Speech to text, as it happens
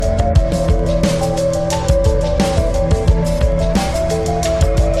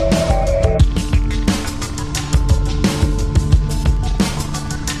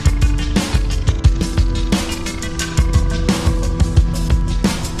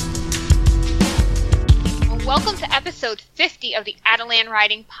Welcome to episode 50 of the Adelan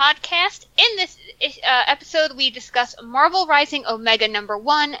Riding Podcast. In this episode, we discuss Marvel Rising Omega number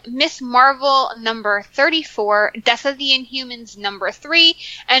 1, Miss Marvel number 34, Death of the Inhumans number 3,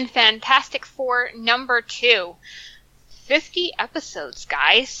 and Fantastic Four number 2. 50 episodes,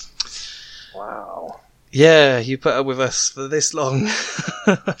 guys. Wow. Yeah, you put up with us for this long.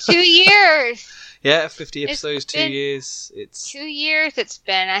 2 years. Yeah, 50 episodes, 2 years. It's 2 years it's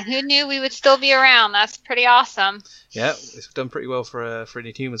been, and who knew we would still be around? That's pretty awesome. Yeah, it's done pretty well for an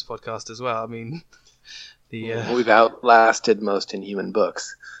Inhumans podcast as well. I mean, we've outlasted most Inhuman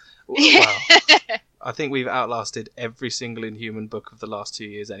books. Wow. I think we've outlasted every single Inhuman book of the last 2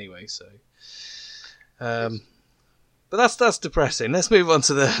 years anyway. So, but that's depressing. Let's move on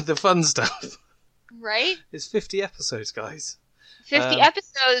to the fun stuff. Right? It's 50 episodes, guys. 50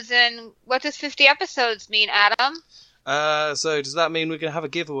 episodes, and what does 50 episodes mean, Adam? So does that mean we're going to have a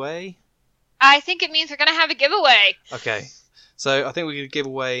giveaway? I think it means we're going to have a giveaway. Okay. So I think we're going to give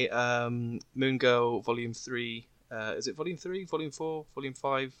away Moon Girl Volume 3. Is it Volume 3? Volume 4? Volume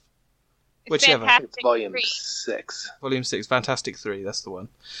 5? Whichever. It's Volume 6. Volume 6. Fantastic 3. That's the one.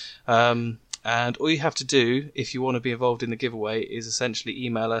 And all you have to do, if you want to be involved in the giveaway, is essentially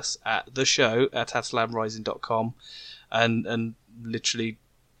email us at theshow@atalanrising.com and literally,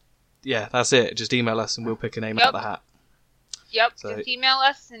 yeah, that's it. Just email us and we'll pick a name out of the hat. Yep, So, just email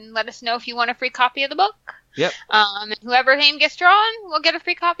us and let us know if you want a free copy of the book. Yep. And whoever name gets drawn will get a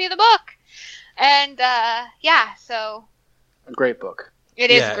free copy of the book. And, yeah, so... A great book. It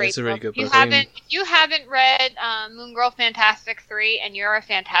is a great it's a really good book. If you haven't read Moon Girl Fantastic 3 and you're a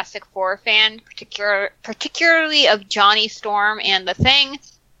Fantastic Four fan, particularly of Johnny Storm and The Thing,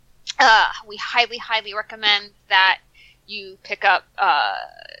 we highly, highly recommend that you pick up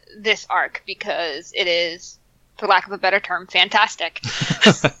this arc because it is, for lack of a better term, fantastic.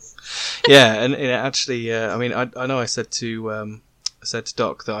 Yeah, and actually, I mean, I know I said to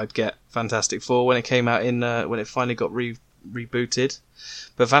Doc that I'd get Fantastic Four when it came out when it finally got rebooted,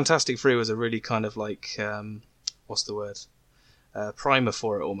 but Fantastic 3 was a really kind of like what's the word? Primer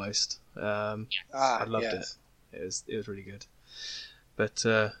for it almost. I loved it. It was really good. But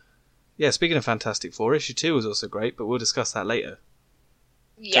yeah, speaking of Fantastic Four, issue 2 was also great, but we'll discuss that later.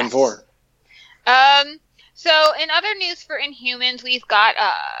 Yes. 10-4. So in other news for Inhumans, we've got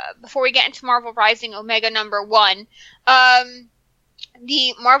before we get into Marvel Rising Omega number 1,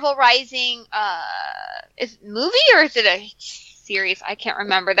 the Marvel Rising is it a movie or is it a series? I can't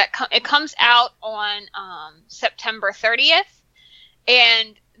remember. It comes out on September 30th,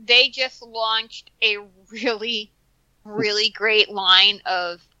 and they just launched a really, really great line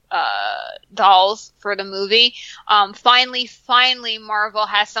of dolls for the movie. Finally, Marvel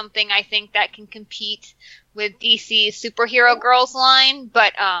has something I think that can compete with DC's Superhero Girls line,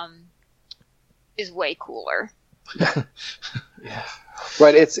 but is way cooler. Yeah.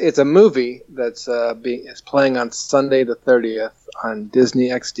 Right, it's a movie that's it's playing on Sunday the 30th on Disney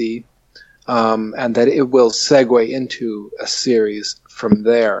XD, and that it will segue into a series from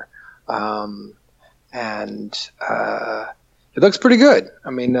there, and it looks pretty good. I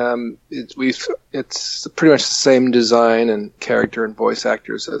mean, it's pretty much the same design and character and voice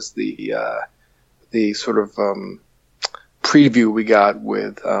actors as the sort of preview we got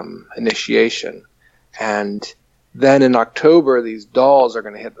with Initiation, and then in October these dolls are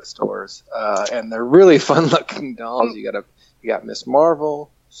going to hit the stores, and they're really fun-looking dolls. You got Miss Marvel,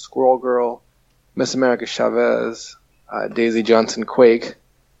 Squirrel Girl, Miss America Chavez, Daisy Johnson Quake,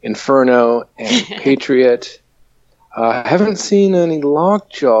 Inferno, and Patriot. I haven't seen any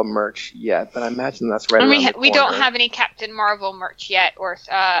Lockjaw merch yet, but I imagine that's right around the corner. We don't have any Captain Marvel merch yet, or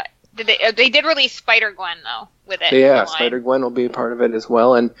they did release Spider-Gwen though with it. Yeah, Spider-Gwen will be a part of it as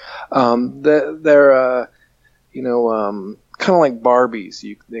well, and they're kind of like Barbies.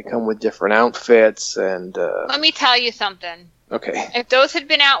 They come with different outfits, and let me tell you something. Okay. If those had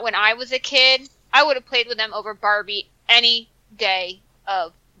been out when I was a kid, I would have played with them over Barbie any day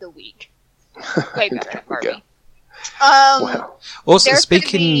of the week. Way better than Barbie. Wow. Also,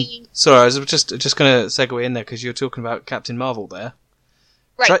 speaking... Sorry, I was just going to segue in there because you're talking about Captain Marvel there.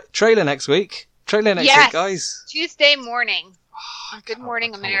 Right. Trailer next week. Trailer next week, guys. Tuesday morning. Good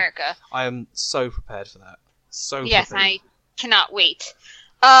Morning America. I am so prepared for that. Yes, I cannot wait.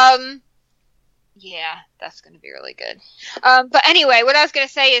 Yeah, that's going to be really good. But anyway, what I was going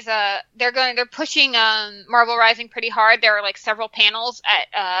to say is they're pushing Marvel Rising pretty hard. There are like several panels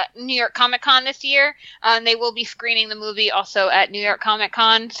at New York Comic Con this year. They will be screening the movie also at New York Comic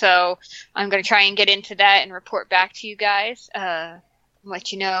Con. So I'm going to try and get into that and report back to you guys.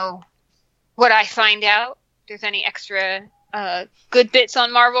 Let you know what I find out. If there's any extra good bits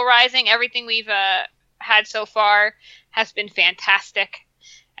on Marvel Rising. Everything we've had so far has been fantastic,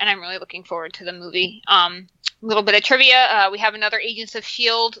 and I'm really looking forward to the movie. A little bit of trivia: we have another Agents of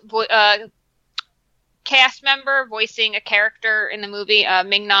S.H.I.E.L.D. Cast member voicing a character in the movie.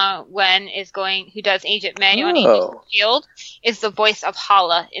 Ming-Na Wen who does Agent May on Agents of S.H.I.E.L.D., is the voice of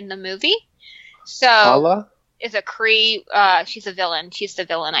Hala in the movie. So Hala is a Kree. She's a villain. She's the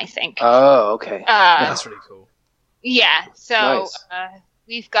villain, I think. Oh, okay. That's really cool. Yeah. So Nice.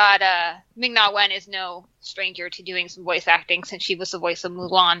 we've got Ming-Na Wen is no stranger to doing some voice acting since she was the voice of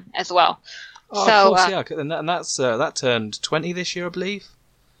Mulan as well. Oh, So, of course, yeah. And that's that turned 20 this year, I believe.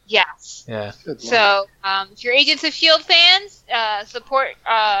 Yes. Yeah. Good Lord. So, if you're Agents of S.H.I.E.L.D. fans, support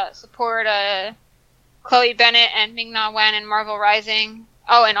Chloe Bennett and Ming-Na Wen in Marvel Rising.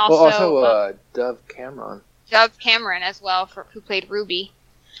 Oh, and also, Dove Cameron. Dove Cameron as well, who played Ruby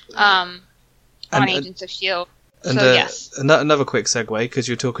on Agents of S.H.I.E.L.D. And So, yes. Another quick segue, because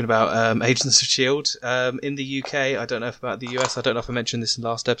you're talking about Agents of S.H.I.E.L.D. In the UK, I don't know if about the US, I don't know if I mentioned this in the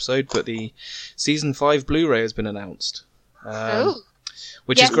last episode, but the Season 5 Blu-ray has been announced.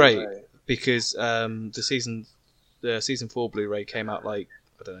 Which is great, Right. because the Season 4 Blu-ray came out, like,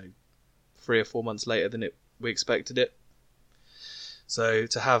 I don't know, 3 or 4 months later than we expected it. So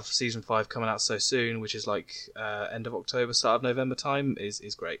to have Season 5 coming out so soon, which is like end of October, start of November time,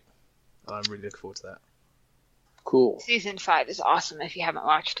 is great. I'm really looking forward to that. Cool. Season 5 is awesome if you haven't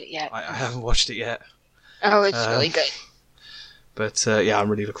watched it yet. I haven't watched it yet. Oh, it's really good. But yeah, I'm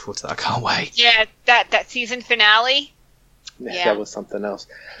really looking forward to that. I can't wait. Yeah, that season finale. Yeah. That was something else.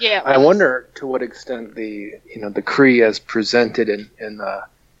 Yeah. I wonder to what extent the Kree as presented in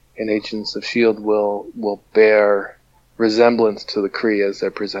Agents of S.H.I.E.L.D. will bear resemblance to the Kree as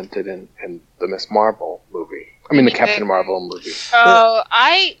they're presented in the Miss Marvel movie. I mean, the Captain Marvel movie. Oh,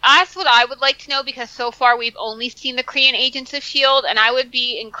 that's what I would like to know, because so far we've only seen the Kree in Agents of S.H.I.E.L.D., and I would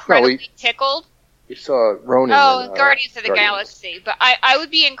be incredibly tickled. You saw Ronan. Oh, Guardians of the Galaxy. But I would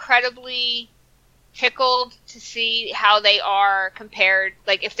be incredibly tickled to see how they are compared,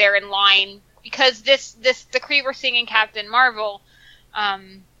 like if they're in line, because the Kree we're seeing in Captain Marvel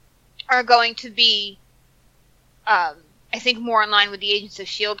are going to be, I think, more in line with the Agents of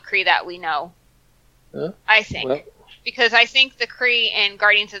S.H.I.E.L.D. Kree that we know. Huh? I think. Well, because I think the Kree and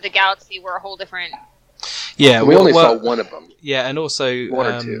Guardians of the Galaxy were a whole different... Yeah, we only saw one of them. Yeah, and also One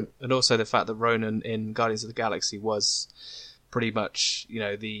or two. And also the fact that Ronan in Guardians of the Galaxy was pretty much,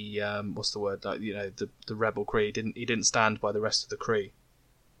 the what's the word? Like, the rebel Kree. He didn't stand by the rest of the Kree.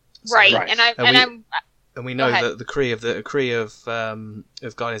 So, right. And we know that the Kree of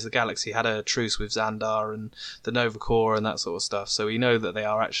Guardians of the Galaxy had a truce with Xandar and the Nova Corps and that sort of stuff. So we know that they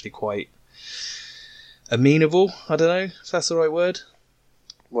are actually quite amenable. I don't know if that's the right word.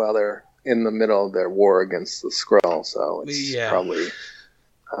 Well, they're in the middle of their war against the Skrull, so it's probably.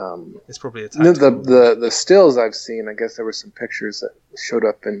 It's probably a tactical... the stills I've seen. I guess there were some pictures that showed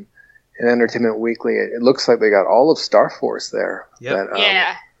up in Entertainment Weekly. It looks like they got all of Star Force there. Yep.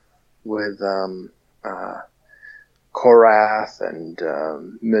 With Korath and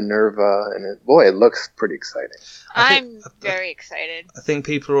Minerva, and it looks pretty exciting. I'm very excited. I think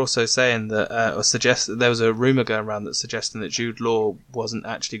people are also saying that, or suggest that there was a rumor going around that suggesting that Jude Law wasn't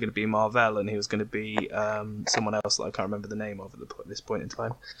actually going to be Mar-Vell, and he was going to be someone else that I can't remember the name of at this point in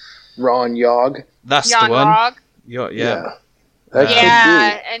time. Ron Yogg. That's Jan the one. Rogg. Yeah.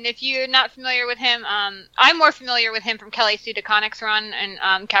 And if you're not familiar with him, I'm more familiar with him from Kelly Sue DeConnick's run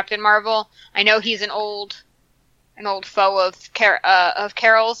and Captain Marvel. I know he's an old foe of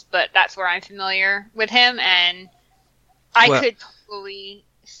Carol's, but that's where I'm familiar with him, and I could totally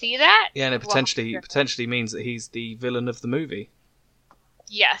see that. Yeah, and it potentially means that he's the villain of the movie.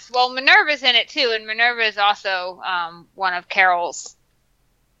 Yes, well, Minerva's in it too, and Minerva is also one of Carol's,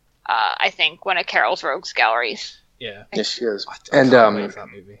 I think, one of Carol's rogues galleries. Yeah. Yes, she is. I can't wait for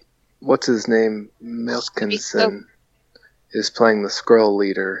that movie. What's his name? Milkinson is playing the Skrull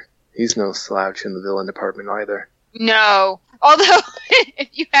leader. He's no slouch in the villain department either. No. Although, if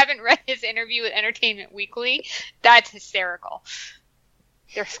you haven't read his interview with Entertainment Weekly, that's hysterical.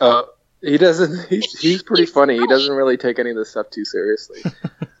 He doesn't. He's pretty funny. He doesn't really take any of this stuff too seriously.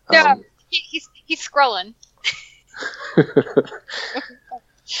 No, he's Skrulling.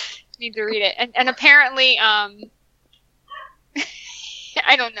 Need to read it, and apparently, I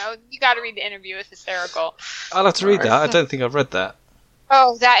don't know. You got to read the interview. It's hysterical. I'll have to read that. I don't think I've read that.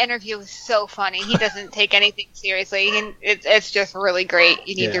 Oh, that interview was so funny. He doesn't take anything seriously. It's just really great.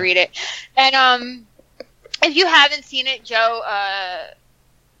 You need to read it. And if you haven't seen it, Joe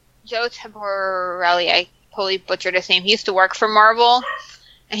Temporelli, I totally butchered his name. He used to work for Marvel,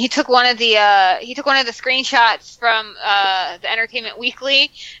 and he took one of the screenshots from the Entertainment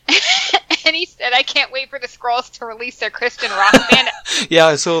Weekly, and he said, "I can't wait for the Skrulls to release their Christian rock band." Yeah,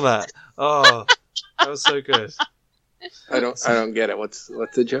 I saw that. Oh, that was so good. I don't get it. What's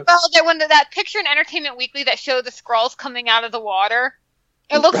the joke? Well, that picture in Entertainment Weekly that showed the Skrulls coming out of the water.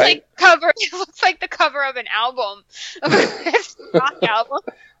 It looks Right. It looks like the cover of an album, of a Christian rock album.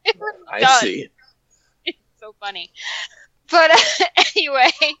 It really I does. see. It's so funny. But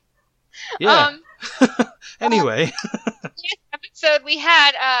anyway, Yeah. Anyway. this episode we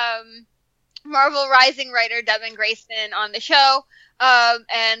had Marvel Rising writer Devin Grayson on the show,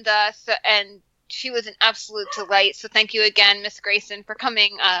 and she was an absolute delight. So thank you again, Miss Grayson, for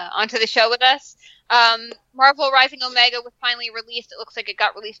coming onto the show with us. Marvel Rising Omega was finally released. It looks like it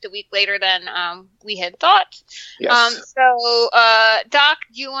got released a week later than we had thought. Yes. So, Doc,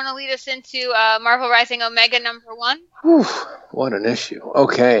 do you want to lead us into Marvel Rising Omega #1? Whew, what an issue.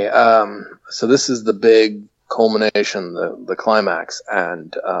 Okay, so this is the big culmination, the climax,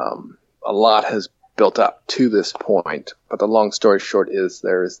 and a lot has built up to this point. But the long story short is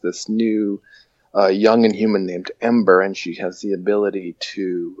there is this new young Inhuman named Ember, and she has the ability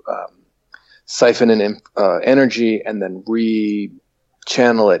to siphon in energy and then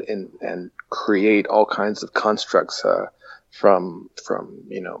re-channel it and create all kinds of constructs from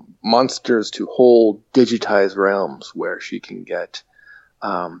monsters to whole digitized realms where she can get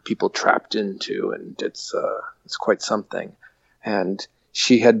people trapped into, and it's quite something. And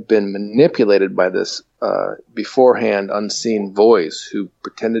she had been manipulated by this beforehand unseen voice who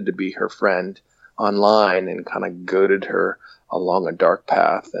pretended to be her friend online and kind of goaded her along a dark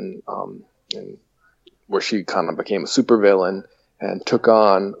path, and where she kind of became a supervillain and took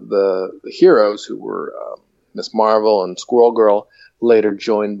on the heroes who were Miss Marvel and Squirrel Girl, later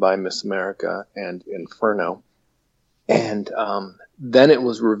joined by Miss America and Inferno. And then it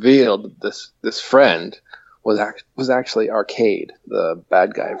was revealed that this friend was actually Arcade, the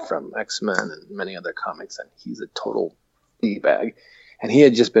bad guy from X-Men and many other comics, and he's a total D-bag. And he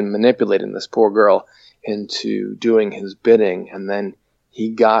had just been manipulating this poor girl into doing his bidding, and then he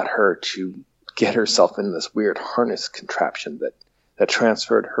got her to get herself in this weird harness contraption that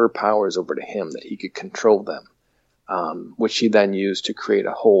transferred her powers over to him, that he could control them, which he then used to create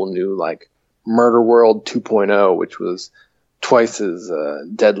a whole new, like, Murder World 2.0, which was twice as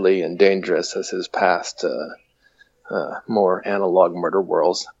deadly and dangerous as his past more analog Murder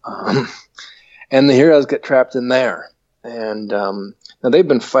Worlds. And the heroes get trapped in there. And now they've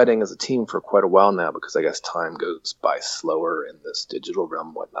been fighting as a team for quite a while now, because I guess time goes by slower in this digital realm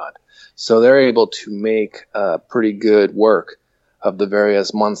and whatnot. So they're able to make pretty good work of the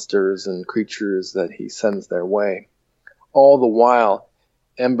various monsters and creatures that he sends their way. All the while,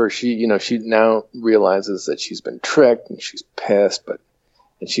 Ember, she now realizes that she's been tricked and she's pissed,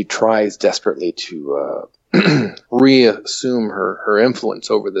 and she tries desperately to reassume her influence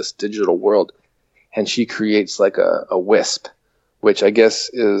over this digital world. And she creates like a wisp, which I guess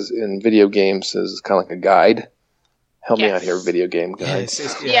is in video games is kind of like a guide. Help me out here, video game guide.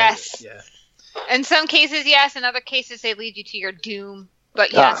 Yes. Yeah. In some cases, yes. In other cases, they lead you to your doom.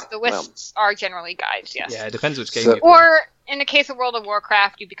 But yes, the wisps are generally guides, yes. Yeah, it depends which game you play. Or, in the case of World of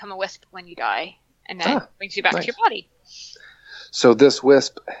Warcraft, you become a wisp when you die. And that brings you back to your body. So this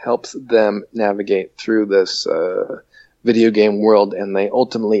wisp helps them navigate through this video game world, and they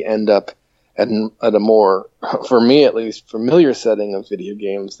ultimately end up at a more, for me at least, familiar setting of video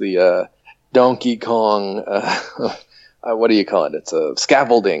games, the Donkey Kong, what do you call it? It's a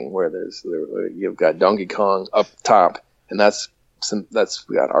scaffolding where you've got Donkey Kong up top, and that's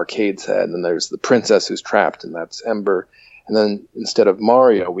we got Arcade's head, and there's the princess who's trapped, and that's Ember. And then instead of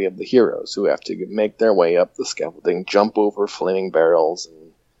Mario, we have the heroes who have to make their way up the scaffolding, jump over flaming barrels,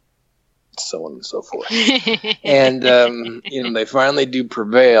 and so on and so forth. And they finally do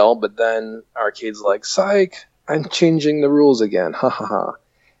prevail, but then Arcade's like, "Psych! I'm changing the rules again, ha ha ha!"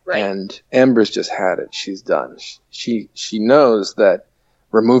 Right. And Ember's just had it. She's done. She knows that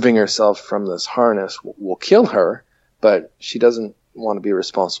removing herself from this harness will kill her, but she doesn't want to be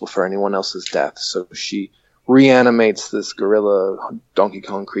responsible for anyone else's death. So she reanimates this gorilla Donkey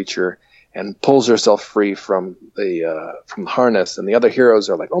Kong creature and pulls herself free from the harness. And the other heroes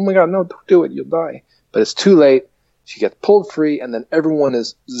are like, "Oh my god, no, don't do it, you'll die." But it's too late. She gets pulled free, and then everyone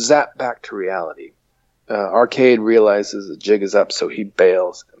is zapped back to reality. Arcade realizes the jig is up, so he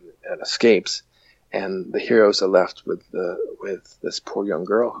bails and escapes. And the heroes are left with this poor young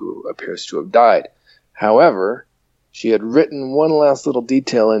girl who appears to have died. However, she had written one last little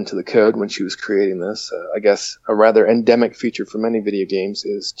detail into the code when she was creating this. I guess a rather endemic feature for many video games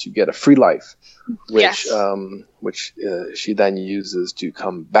is to get a free life, which she then uses to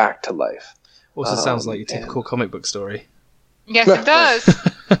come back to life. Also sounds like your typical comic book story. Yes, it does.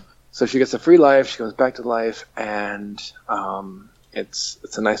 So she gets a free life, she comes back to life, and we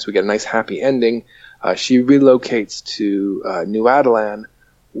get a nice happy ending. She relocates to New Adelan,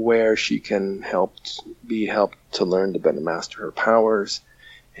 where she can be helped to learn to better master her powers.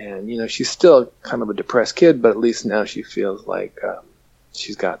 And, she's still kind of a depressed kid, but at least now she feels like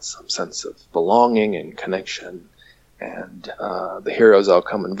she's got some sense of belonging and connection. And the heroes all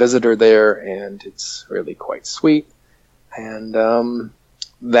come and visit her there, and it's really quite sweet. And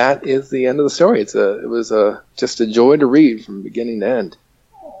that is the end of the story. It was just a joy to read from beginning to end.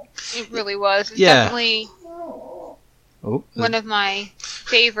 It really was. It's definitely one of my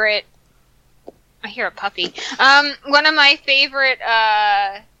favorite. I hear a puppy. One of my favorite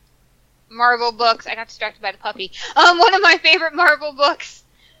Marvel books. I got distracted by the puppy. One of my favorite Marvel books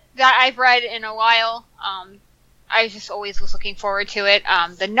that I've read in a while. I just always was looking forward to it.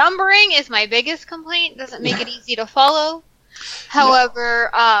 The numbering is my biggest complaint. Doesn't make it easy to follow.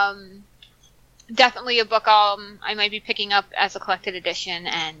 However, definitely a book I might be picking up as a collected edition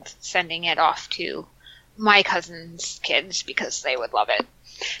and sending it off to my cousin's kids because they would love it.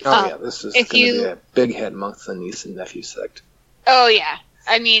 This is going to be a big hit amongst the niece and nephew sect. Oh, yeah.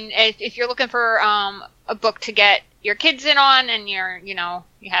 I mean, if you're looking for a book to get your kids in on and you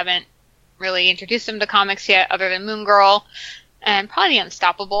haven't really introduced them to comics yet other than Moon Girl and probably The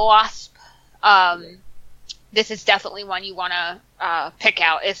Unstoppable Wasp, this is definitely one you want to pick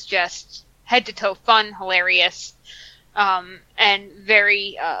out. It's just head-to-toe fun, hilarious, and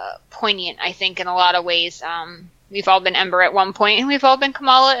very poignant, I think, in a lot of ways. We've all been Ember at one point, and we've all been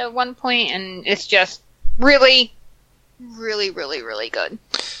Kamala at one point, and it's just really, really, really, really good.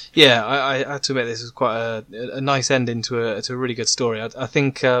 Yeah, I have to admit this is quite a nice ending to a really good story. I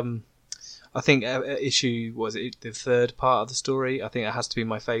think issue, was it the third part of the story? I think it has to be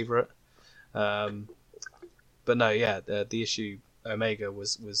my favourite. But no, yeah, the issue Omega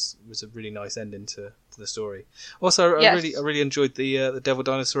was a really nice ending to the story. Also, I really enjoyed the Devil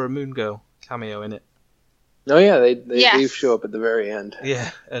Dinosaur and Moon Girl cameo in it. Oh yeah, they do show up at the very end. Yeah,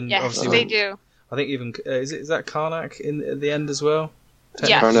 and obviously they do. I think even is that Karnak at the end as well?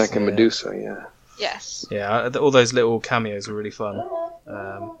 Yes. Karnak and Medusa, yeah. Yes. Yeah, all those little cameos were really fun.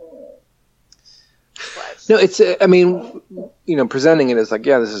 No, it's. I mean, presenting it as like,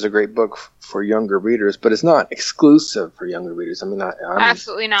 this is a great book for younger readers, but it's not exclusive for younger readers. I mean,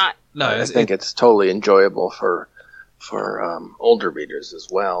 absolutely not. No, I think it's totally enjoyable for older readers as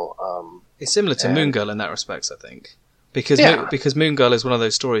well. It's similar to Moon Girl in that respect, I think, because Moon Girl is one of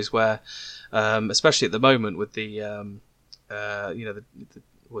those stories where, especially at the moment with the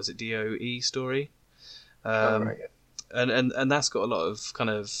was it DOE story, right. and that's got a lot of kind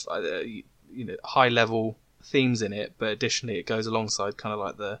of high level themes in it, but additionally it goes alongside kind of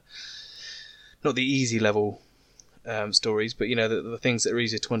like not the easy level stories, but the things that are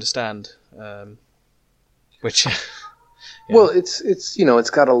easier to understand, which. Yeah. Well, it's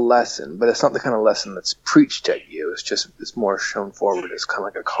got a lesson, but it's not the kind of lesson that's preached at you. It's more shown forward as kind of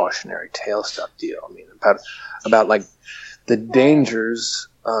like a cautionary tale stuff deal. I mean, about like the dangers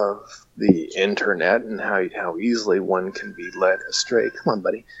of the internet and how easily one can be led astray. Come on,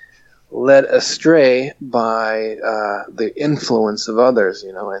 buddy. Led astray by the influence of others,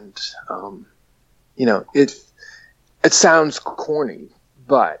 and it sounds corny,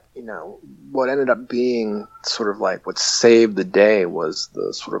 but what ended up being sort of like what saved the day was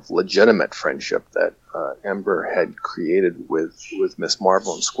the sort of legitimate friendship that Ember had created with Miss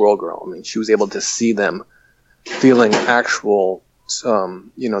Marvel and Squirrel Girl. I mean, she was able to see them feeling actual.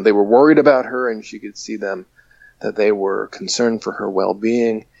 They were worried about her, and she could see them that they were concerned for her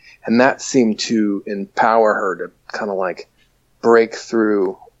well-being. And that seemed to empower her to kind of like break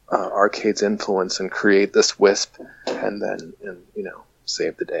through Arcade's influence and create this wisp, and then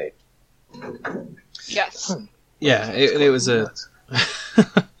save the day. Yes. Yeah, it was a.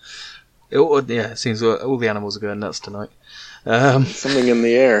 It seems all the animals are going nuts tonight. Something in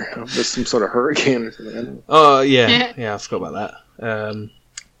the air. There's some sort of hurricane or something. Oh yeah, I forgot about that.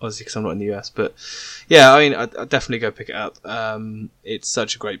 Obviously, because I'm not in the US, but yeah, I mean, I'd definitely go pick it up. It's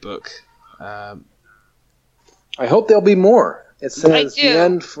such a great book. I hope there'll be more. It says the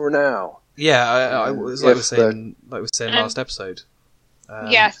end for now. Yeah, I was like we were saying last episode.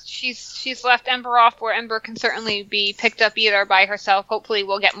 Yes, she's left Ember off where Ember can certainly be picked up either by herself. Hopefully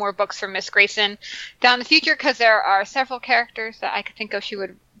we'll get more books from Miss Grayson down the future, because there are several characters that I could think of she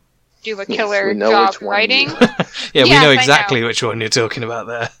would do a Yes, killer we know job which one writing. Yeah, we Yes, know I exactly know. which one you're talking about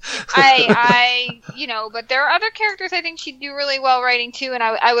there. But there are other characters I think she'd do really well writing too, and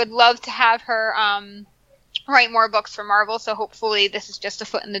I would love to have her write more books for Marvel. So hopefully this is just a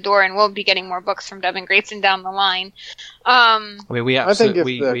foot in the door, and we'll be getting more books from Devin Grayson down the line. I mean, we I think if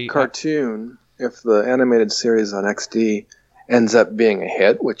absolutely. the cartoon, if the animated series on XD ends up being a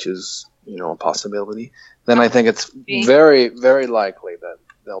hit, which is a possibility, then I think it's very, very likely that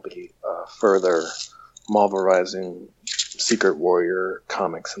there'll be further Marvel Rising Secret Warrior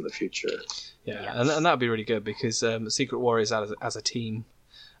comics in the future. Yeah, and that'd be really good because Secret Warriors as a team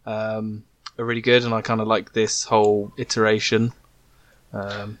are really good, and I kind of like this whole iteration.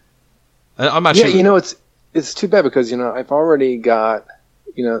 I'm actually it's too bad because I've already got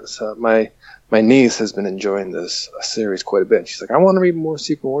so my niece has been enjoying this series quite a bit. She's like, I want to read more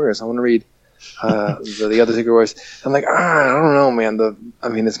Secret Warriors. I want to read the other Secret Warriors. I'm like, I don't know, man.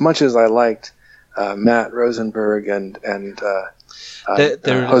 As much as I liked Matt Rosenberg and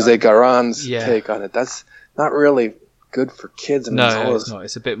Jose Garan's take on it, that's not really good for kids. No, it's not.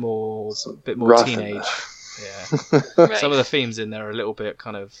 It's a bit more teenage. Yeah. Right. Some of the themes in there are a little bit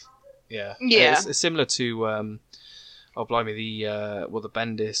kind of yeah. It's similar to the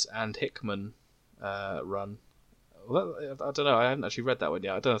Bendis and Hickman run. Well, I don't know. I haven't actually read that one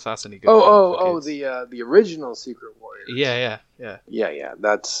yet. I don't know if that's any good. The original Secret Warriors. Yeah.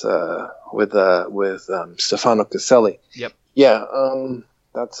 That's with Stefano Caselli. Yep. Yeah.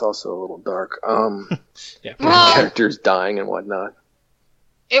 That's also a little dark. Yeah. Characters dying and whatnot.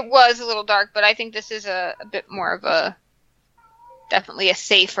 It was a little dark, but I think this is a bit more of definitely a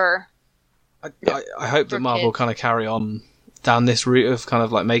safer. I hope that Marvel kind of carry on down this route of kind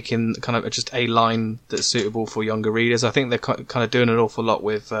of like making kind of just a line that's suitable for younger readers. I think they're kind of doing an awful lot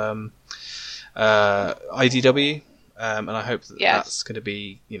with IDW, and I hope that that's going to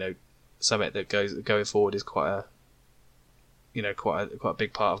be something that going forward is quite a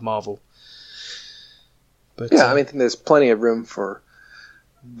big part of Marvel. But I think there's plenty of room for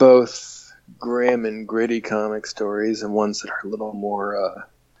both grim and gritty comic stories and ones that are a little more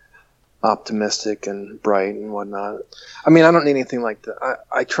optimistic and bright and whatnot. I don't need anything like that.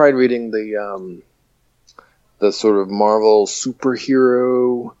 I tried reading the sort of Marvel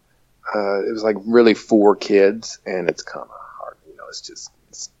superhero. It was like really for kids, and it's kind of hard.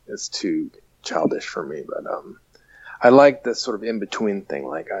 It's too childish for me. But I like this sort of in between thing,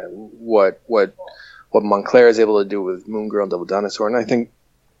 like what Moncler is able to do with Moon Girl and Double Dinosaur, and I think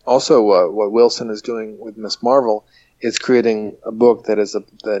also what Wilson is doing with Miss Marvel is creating a book that is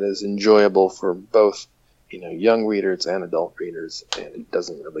enjoyable for both young readers and adult readers, and it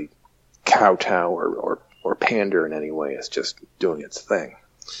doesn't really kowtow or pander in any way. It's just doing its thing.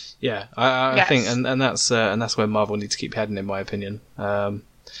 Yeah, I think, and that's where Marvel needs to keep heading, in my opinion.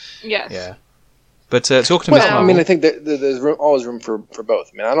 Yes. Yeah. But talking to Miss Marvel, I think that there's always room for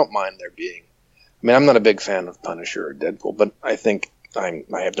both. I don't mind there being. I'm not a big fan of Punisher or Deadpool, but I think I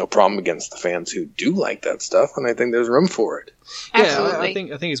have no problem against the fans who do like that stuff, and I think there's room for it. Absolutely.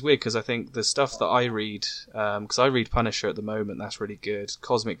 Yeah, I think it's weird because I think the stuff that I read, because I read Punisher at the moment, that's really good.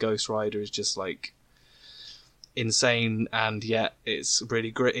 Cosmic Ghost Rider is just like insane, and yet it's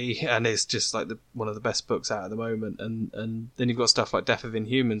really gritty, and it's just like one of the best books out at the moment. And then you've got stuff like Death of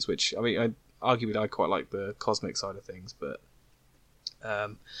Inhumans, which arguably I quite like the cosmic side of things, but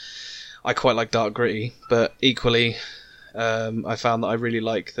I quite like dark gritty, but equally. I found that I really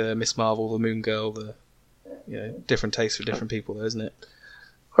like the Miss Marvel, the Moon Girl, different tastes for different people, though, isn't it?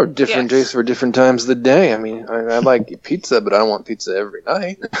 Or different tastes for different times of the day. I like pizza, but I don't want pizza every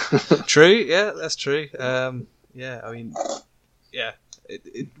night. True, yeah, that's true. Read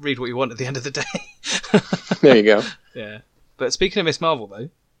what you want at the end of the day. There you go. Yeah. But speaking of Miss Marvel, though.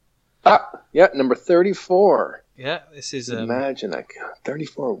 Number 34. Yeah, this is... Imagine,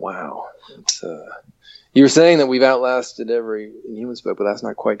 34, wow. It's... You were saying that we've outlasted every Inhumans book, but that's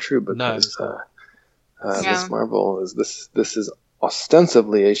not quite true because Miss Marvel is this is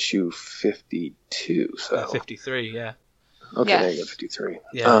ostensibly issue 52. So 53, yeah. Okay, there you go, 53.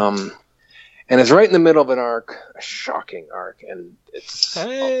 Yeah. And it's right in the middle of an arc, a shocking arc, and it's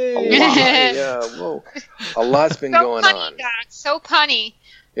a lot. A lot's been going on. So punny.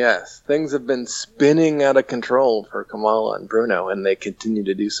 Yes, things have been spinning out of control for Kamala and Bruno, and they continue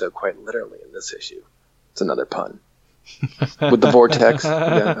to do so quite literally in this issue. It's another pun. With the vortex.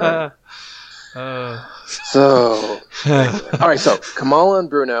 Yeah, So, all right, so Kamala and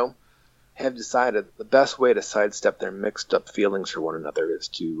Bruno have decided that the best way to sidestep their mixed up feelings for one another is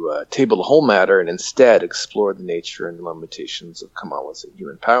to table the whole matter and instead explore the nature and limitations of Kamala's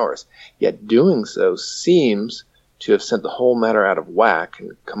inhuman powers. Yet doing so seems to have sent the whole matter out of whack,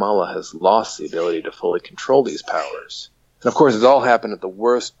 and Kamala has lost the ability to fully control these powers. And of course, it's all happened at the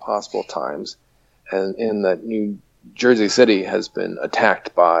worst possible times, and in that New Jersey City has been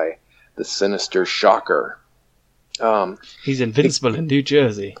attacked by the sinister Shocker. He's invincible in New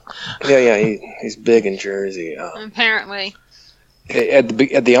Jersey. Yeah, he's big in Jersey. Apparently. At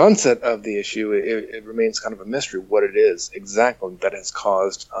the onset of the issue, it remains kind of a mystery what it is exactly that has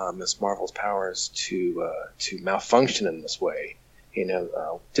caused Miss Marvel's powers to malfunction in this way. You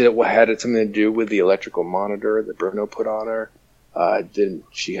know, had it something to do with the electrical monitor that Bruno put on her? Did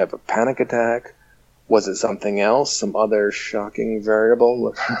she have a panic attack? Was it something else? Some other shocking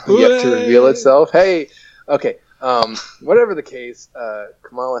variable yet to reveal itself? Hey, okay. Whatever the case,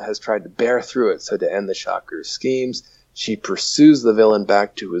 Kamala has tried to bear through it. So to end the Shocker's schemes, she pursues the villain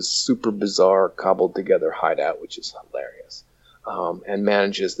back to his super bizarre, cobbled-together hideout, which is hilarious, and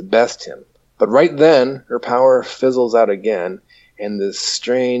manages to best him. But right then, her power fizzles out again, and this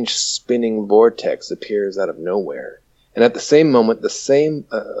strange spinning vortex appears out of nowhere. And at the same moment, a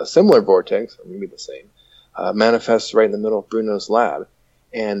similar vortex, or maybe the same, manifests right in the middle of Bruno's lab.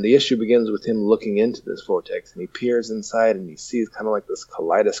 And the issue begins with him looking into this vortex, and he peers inside, and he sees kind of like this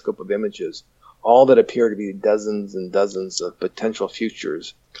kaleidoscope of images, all that appear to be dozens and dozens of potential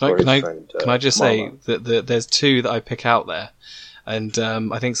futures. Can I just say that there's two that I pick out there, and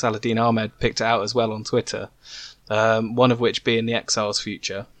I think Saladin Ahmed picked it out as well on Twitter. One of which being the Exile's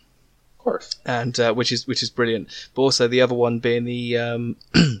future, of course, and which is brilliant. But also the other one being the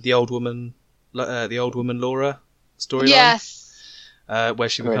the old woman Laura storyline. Yes. Where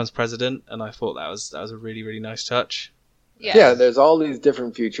she becomes president, and I thought that was a really, really nice touch. Yeah, there's all these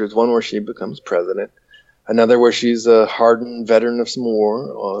different futures. One where she becomes president, another where she's a hardened veteran of some war,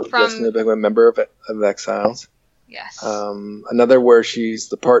 or destined to become a member of Exiles. Yes. Another where she's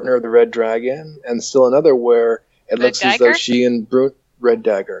the partner of the Red Dragon, and still another where it looks as though she and Red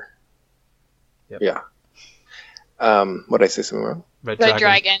Dagger. Yep. Yeah. What did I say something wrong? Red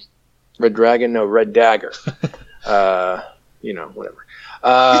Dragon. Red Dragon, no, Red Dagger. Whatever.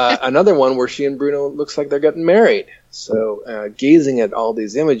 Another one where she and Bruno looks like they're getting married. So, gazing at all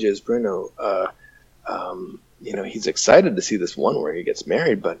these images, Bruno, he's excited to see this one where he gets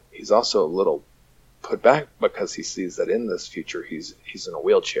married, but he's also a little put back because he sees that in this future he's in a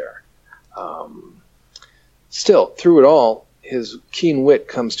wheelchair. Still, through it all, his keen wit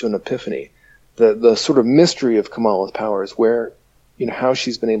comes to an epiphany. The sort of mystery of Kamala's powers, where, how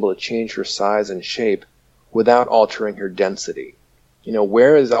she's been able to change her size and shape without altering her density.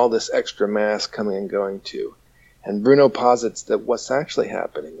 Where is all this extra mass coming and going to? And Bruno posits that what's actually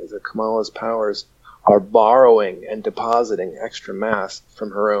happening is that Kamala's powers are borrowing and depositing extra mass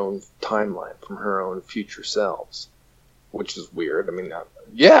from her own timeline, from her own future selves, which is weird. I mean,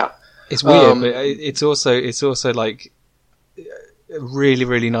 yeah. It's weird, but it's also like a really,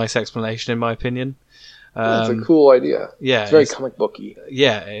 really nice explanation, in my opinion. It's a cool idea. Yeah, it's very comic booky.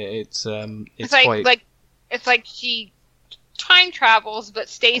 Yeah, it's like she time travels but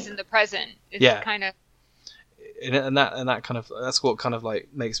stays in the present. It's kind of. And that kind of, that's what kind of like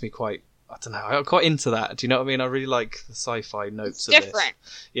makes me quite, I don't know, I'm quite into that. Do you know what I mean? I really like the sci-fi notes of different.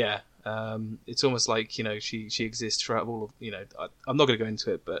 This. Yeah. It's almost like, she exists throughout all of, I'm not going to go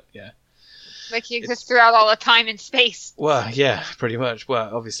into it, but yeah. Like she exists throughout all the time and space. Well, yeah, pretty much.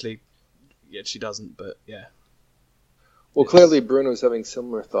 Well, obviously, yeah, she doesn't, but yeah. Well, clearly Bruno's having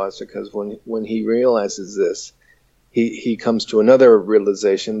similar thoughts, because when he realizes this, he comes to another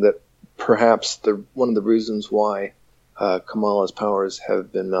realization that perhaps one of the reasons why Kamala's powers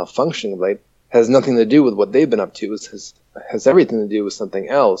have been malfunctioning of late has nothing to do with what they've been up to. Has everything to do with something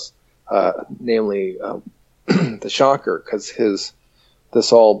else, namely the Shocker, because this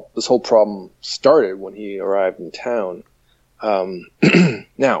whole problem started when he arrived in town.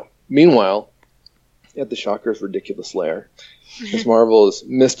 Now, meanwhile, at the Shocker's ridiculous lair, Ms. Marvel is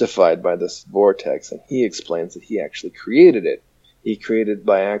mystified by this vortex, and he explains that he actually created it. He created it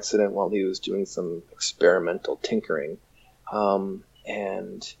by accident while he was doing some experimental tinkering,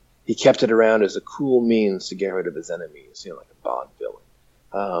 and he kept it around as a cool means to get rid of his enemies, like a Bond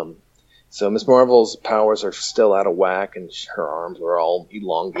villain. So Ms. Marvel's powers are still out of whack, and her arms are all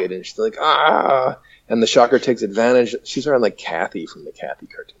elongated, and she's like, ah! And the Shocker takes advantage. She's around like Kathy from the Kathy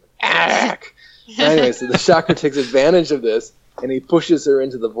cartoon. Ack! Anyway, so the Shocker takes advantage of this, and he pushes her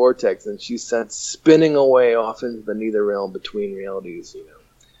into the vortex, and she's sent spinning away off into the nether realm between realities,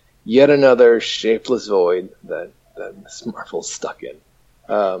 Yet another shapeless void that Ms. Marvel's stuck in.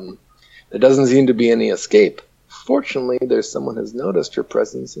 There doesn't seem to be any escape. Fortunately, there's someone who's noticed her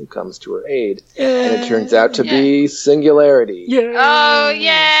presence and comes to her aid. And it turns out to be Singularity. Yeah. Oh,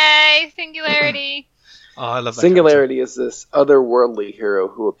 yay! Singularity. Oh, I love that. Singularity is this otherworldly hero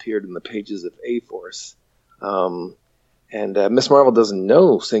who appeared in the pages of A-Force. And Miss Marvel doesn't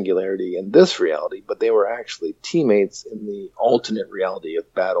know Singularity in this reality, but they were actually teammates in the alternate reality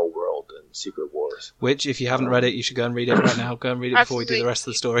of Battle World and Secret Wars. Which, if you haven't read it, you should go and read it right now. Go and read it before we do the rest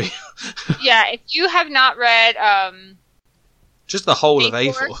of the story. Yeah, if you have not read... just the whole of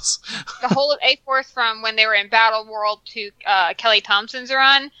A-Force. The whole of A-Force from when they were in Battle World to Kelly Thompson's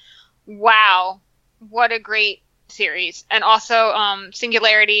run. Wow. What a great series. And also,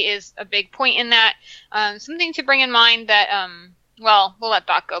 Singularity is a big point in that. Something to bring in mind that, well, we'll let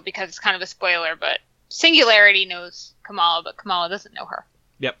Doc go because it's kind of a spoiler, but Singularity knows Kamala, but Kamala doesn't know her.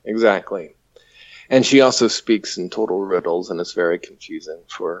 Yep. Exactly. And she also speaks in total riddles, and it's very confusing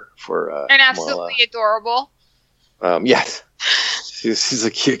for and absolutely adorable. Yes. She's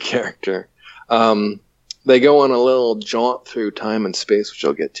a cute character. They go on a little jaunt through time and space, which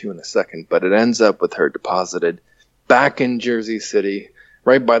I'll get to in a second, but it ends up with her deposited back in Jersey City,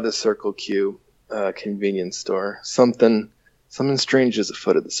 right by the Circle Q convenience store. Something strange is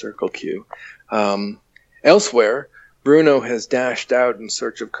afoot at the Circle Q. Elsewhere, Bruno has dashed out in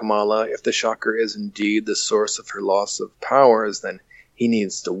search of Kamala. If the Shocker is indeed the source of her loss of powers, then he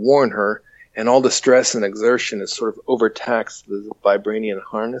needs to warn her. And all the stress and exertion has sort of overtaxed the vibranium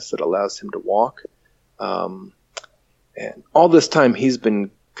harness that allows him to walk. And all this time he's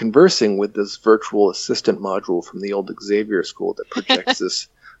been conversing with this virtual assistant module from the old Xavier school that projects this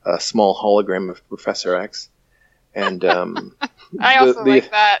small hologram of Professor X. And I also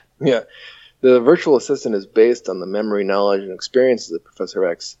like that. Yeah. The virtual assistant is based on the memory, knowledge, and experiences of Professor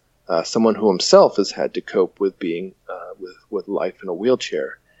X, someone who himself has had to cope with being with life in a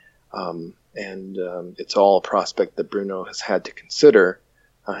wheelchair. And it's all a prospect that Bruno has had to consider.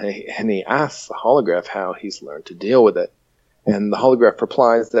 And he asks the holograph how he's learned to deal with it. And the holograph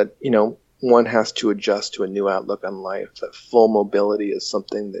replies that, one has to adjust to a new outlook on life, that full mobility is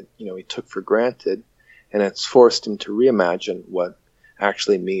something that, he took for granted. And it's forced him to reimagine what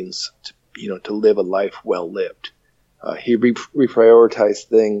actually means to live a life well lived. He reprioritized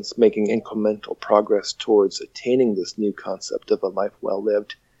things, making incremental progress towards attaining this new concept of a life well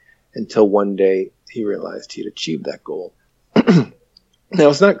lived, until one day he realized he'd achieved that goal. Now,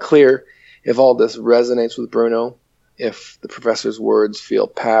 it's not clear if all this resonates with Bruno, if the professor's words feel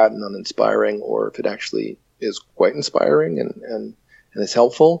pat and uninspiring, or if it actually is quite inspiring and is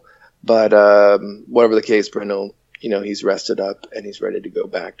helpful. But whatever the case, Bruno, he's rested up and he's ready to go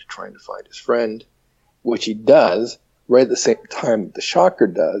back to trying to find his friend, which he does right at the same time that the Shocker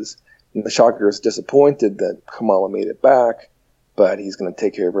does. And the Shocker is disappointed that Kamala made it back, but he's going to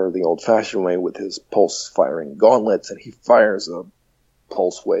take care of her the old-fashioned way with his pulse-firing gauntlets, and he fires a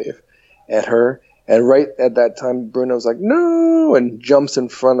pulse wave at her. And right at that time, Bruno's like, no, and jumps in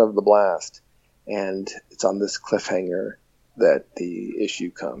front of the blast. And it's on this cliffhanger that the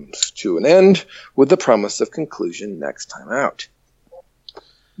issue comes to an end, with the promise of conclusion next time out.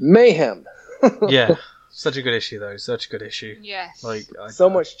 Mayhem. Yeah. Such a good issue, though. Such a good issue. Yes. So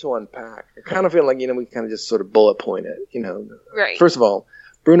much to unpack. I kind of feel like, we kind of just sort of bullet point it, Right. First of all,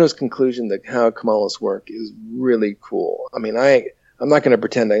 Bruno's conclusion that how Kamala's work is really cool. I mean, I'm not going to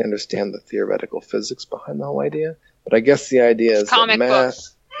pretend I understand the theoretical physics behind the whole idea, but I guess the idea is that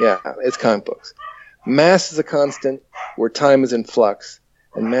mass... Yeah, it's comic books. Mass is a constant where time is in flux,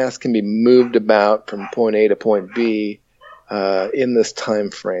 and mass can be moved about from point A to point B in this time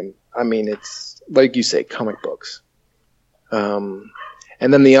frame. I mean, it's, like you say, comic books. And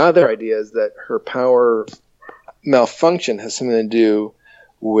then the other idea is that her power malfunction has something to do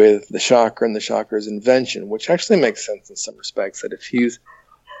with the Shocker and the Shocker's invention, which actually makes sense in some respects, that if he's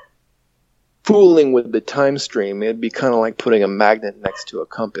fooling with the time stream, it'd be kind of like putting a magnet next to a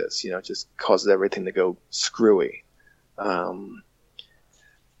compass. It just causes everything to go screwy.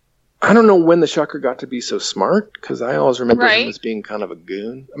 I don't know when the Shocker got to be so smart, because I always remember him as being kind of a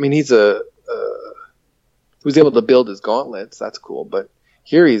goon. I mean, he was able to build his gauntlets. That's cool. But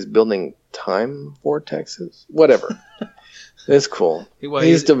here he's building time vortexes. Whatever. It's cool. Well,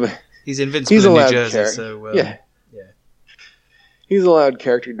 he's invincible in New Jersey, so... yeah. He's allowed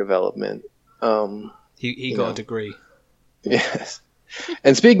character development. He got a degree. Yes.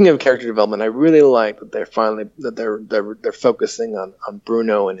 And speaking of character development, I really like that they're focusing on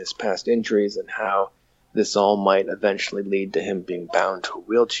Bruno and his past injuries, and how this all might eventually lead to him being bound to a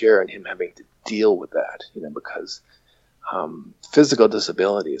wheelchair and him having to deal with that, because physical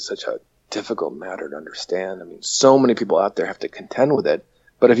disability is such a difficult matter to understand. I mean, so many people out there have to contend with it,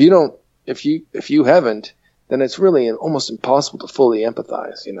 but if you haven't, then it's really almost impossible to fully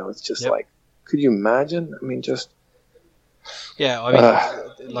empathize. It's just like, could you imagine? I mean, just Yeah, I mean,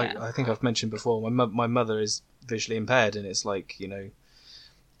 I think I've mentioned before, my mother is visually impaired, and it's like,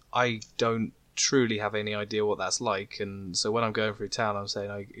 I don't truly have any idea what that's like, and so when I'm going through town, I'm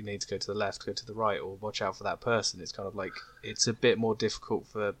saying, oh, you need to go to the left, go to the right, or watch out for that person. It's kind of like, it's a bit more difficult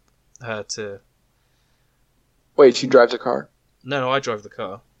for her to... Wait, she drives a car? No, I drive the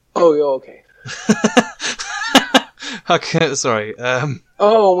car. Oh, okay. Okay, sorry.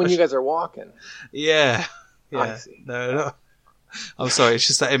 When you guys are walking. Yeah. I see. No. I'm sorry, it's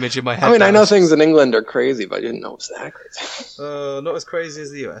just that image in my head. I mean, I know things in England are crazy, but I didn't know it was that crazy. Not as crazy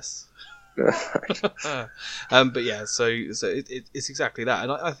as the US. But yeah, so it's exactly that,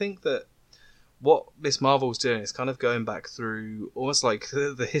 and I think that what Miss Marvel's doing is kind of going back through almost like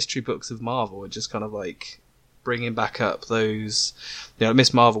the history books of Marvel, and just kind of like bringing back up those.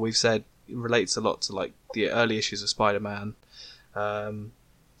 Miss Marvel, we've said, relates a lot to like the early issues of Spider-Man, and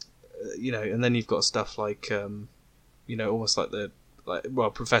then you've got stuff like almost like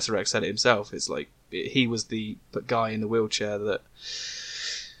Professor X said it himself. It's like he was the guy in the wheelchair that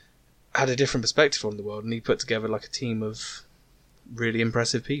had a different perspective on the world, and he put together like a team of really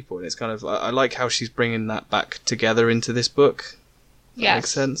impressive people. And it's kind of, I like how she's bringing that back together into this book. That makes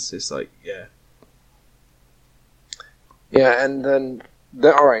sense. It's like, yeah, and then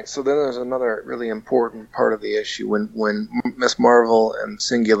all right. So then there's another really important part of the issue when Miss Marvel and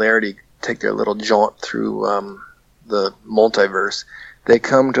Singularity take their little jaunt through the multiverse. They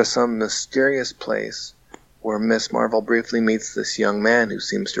come to some mysterious place where Miss Marvel briefly meets this young man who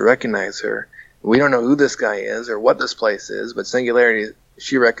seems to recognize her. We don't know who this guy is or what this place is, but Singularity,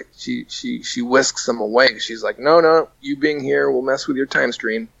 she whisks him away. She's like, no, you being here will mess with your time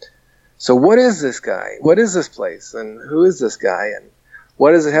stream. So what is this guy? What is this place? And who is this guy? And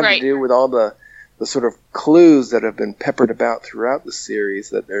what does it have to do with all the sort of clues that have been peppered about throughout the series,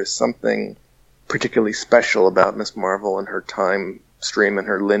 that there's something particularly special about Miss Marvel and her time stream and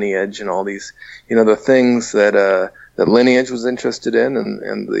her lineage and all these, the things that Lineage was interested in,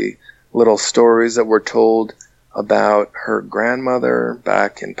 and the little stories that were told about her grandmother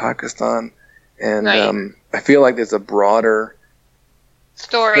back in Pakistan. And I feel like there's a broader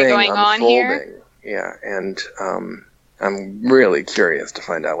story going on here. Yeah, and I'm really curious to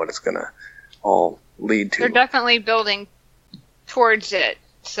find out what it's going to all lead to. They're definitely building towards it,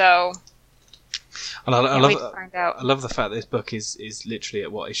 so... And I love the fact that this book is literally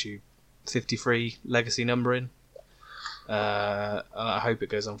at issue 53 legacy numbering. And I hope it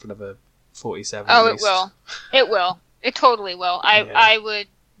goes on for another 47. Oh, it will. It will. It totally will. I would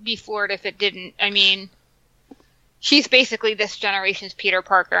be floored if it didn't. I mean, she's basically this generation's Peter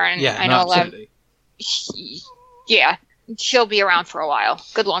Parker, and I know absolutely. She'll be around for a while.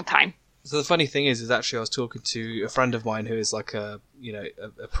 Good long time. So the funny thing is actually I was talking to a friend of mine who is like a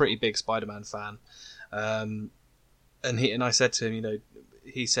pretty big Spider-Man fan, and I said to him,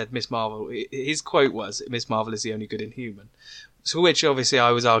 he said Miss Marvel. His quote was, "Miss Marvel is the only good Inhuman," to which obviously I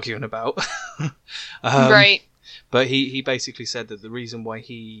was arguing about. Right. But he basically said that the reason why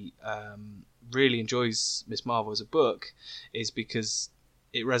he really enjoys Miss Marvel as a book is because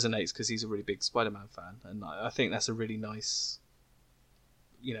it resonates, because he's a really big Spider-Man fan, and I think that's a really nice.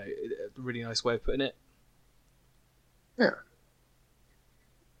 A really nice way of putting it. Yeah.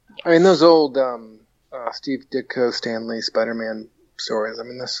 I mean, those old Steve Ditko, Stan Lee Spider-Man stories, I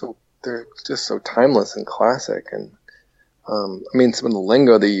mean, they're just so timeless and classic. And, I mean, some of the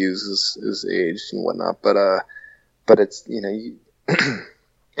lingo they use is aged and whatnot, but it's,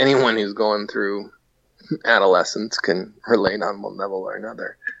 anyone who's going through adolescence can relate on one level or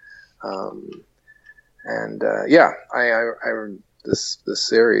another. This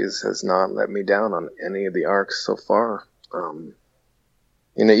series has not let me down on any of the arcs so far.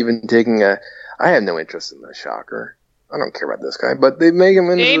 Even taking I have no interest in the Shocker. I don't care about this guy, but they make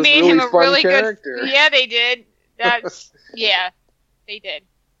him into this really fun character. Yeah, they did. That's they did.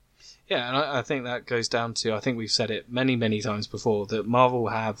 Yeah, and I think that goes down to, I think we've said it many, many times before, that Marvel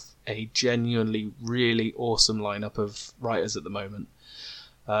have a genuinely really awesome lineup of writers at the moment.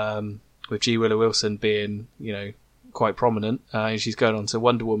 With G. Willow Wilson being, quite prominent. She's going on to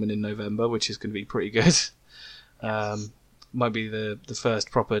Wonder Woman in November, which is going to be pretty good. Might be the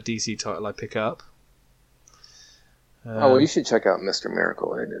first proper DC title I pick up. You should check out Mr.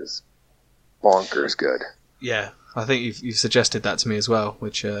 Miracle. It is bonkers good. Yeah, I think you've suggested that to me as well,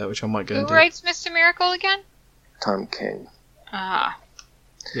 which I might go and do. Who writes Mr. Miracle again? Tom King. Ah.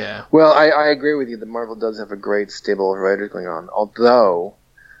 Yeah. Well, I agree with you that Marvel does have a great stable of writers going on, although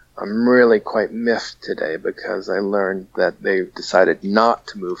I'm really quite miffed today because I learned that they've decided not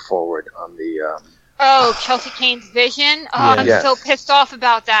to move forward on the... Chelsea Kane's Vision? Oh, yeah. I'm so pissed off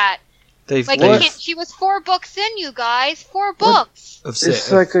about that. She was 4 books in, you guys. 4 books.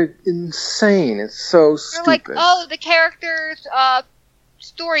 It's like insane. It's so stupid. They're like, oh, the character's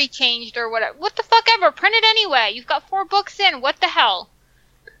story changed or whatever. What the fuck ever? Print it anyway. You've got 4 books in. What the hell?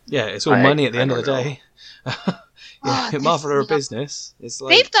 Yeah, it's all money at the end of the day. Marvel are a business. It's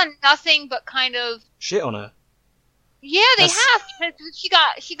like they've done nothing but kind of shit on her. Yeah, they have. Because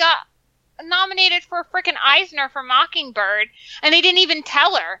she got nominated for a frickin' Eisner for Mockingbird, and they didn't even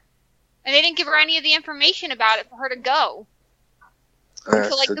tell her, and they didn't give her any of the information about it for her to go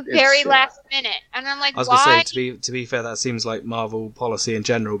until like the very last minute. And I'm like, I was why? Gonna say, to be fair, that seems like Marvel policy in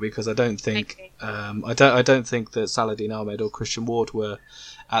general, because I don't think I don't think that Saladin Ahmed or Christian Ward were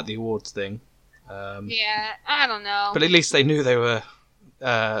at the awards thing. Yeah, I don't know. But at least they knew they were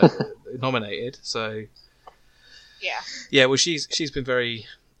nominated. So yeah. Well, she's been very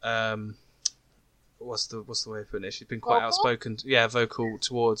what's the way of putting it? She's been quite outspoken. Yeah, vocal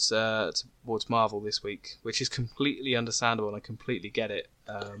towards Marvel this week, which is completely understandable, and I completely get it.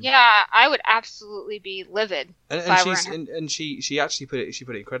 Yeah, I would absolutely be livid. And she actually put it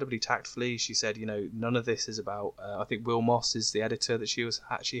incredibly tactfully. She said, none of this is about. I think Will Moss is the editor that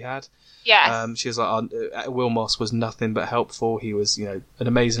she had. Yeah. She was like, Will Moss was nothing but helpful. He was, an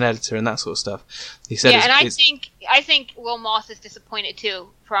amazing editor and that sort of stuff. He said, yeah, and I think Will Moss is disappointed too.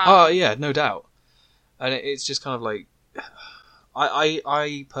 Oh yeah, no doubt. And it's just kind of like,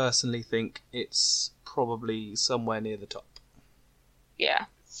 I personally think it's probably somewhere near the top. Yeah.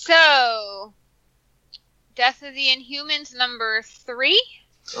 So, Death of the Inhumans #3.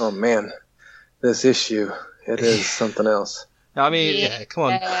 Oh man, this issue, it is something else. I mean,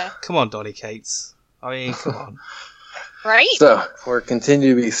 come on, Donny Cates. I mean, come on. Right? So, we're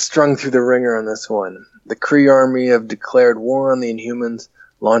continuing to be strung through the ringer on this one. The Kree army have declared war on the Inhumans,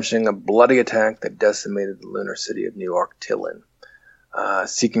 launching a bloody attack that decimated the lunar city of New Arctillon.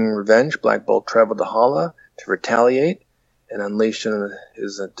 Seeking revenge, Black Bolt traveled to Hala to retaliate and unleashed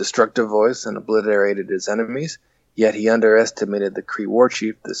his destructive voice and obliterated his enemies, yet he underestimated the Kree war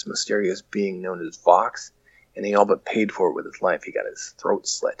chief, this mysterious being known as Vox, and he all but paid for it with his life. He got his throat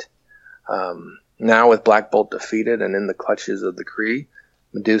slit. Now with Black Bolt defeated and in the clutches of the Kree,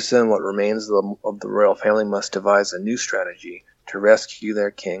 Medusa and what remains of the royal family must devise a new strategy to rescue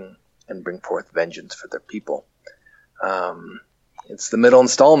their king and bring forth vengeance for their people. It's the middle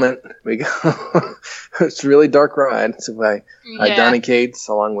installment. It's a really dark ride. It's by Donny Cates,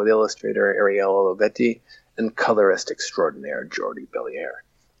 along with illustrator Ariel Olivetti and colorist extraordinaire Jordi Belair.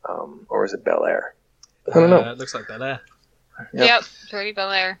 Or is it Belair? I don't know. It looks like Belair. Yep, Jordi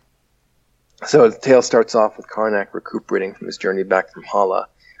Belair. So the tale starts off with Karnak recuperating from his journey back from Hala.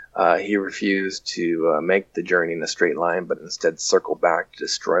 He refused to make the journey in a straight line, but instead circled back to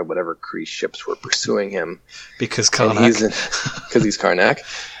destroy whatever Kree ships were pursuing him. Because Karnak. Because he's Karnak.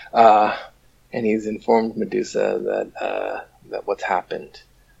 And he's informed Medusa that what's happened.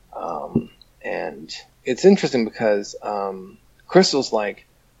 And it's interesting because Crystal's like,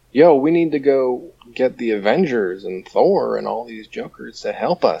 yo, we need to go get the Avengers and Thor and all these jokers to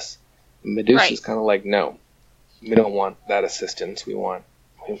help us. And Medusa's kind of like, no, we don't want that assistance. We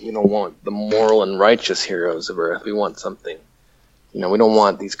don't want the moral and righteous heroes of Earth. We want something. We don't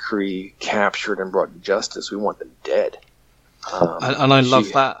want these Kree captured and brought to justice. We want them dead. And I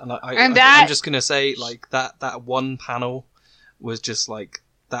love that. And I'm just going to say, like, that one panel was just like,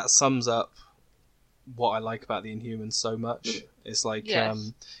 that sums up what I like about the Inhumans so much. It's like,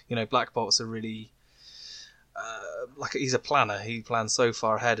 Black Bolt's a really... like he's a planner. He plans so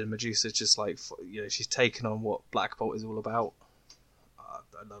far ahead, and Medusa's just like, she's taken on what Black Bolt is all about.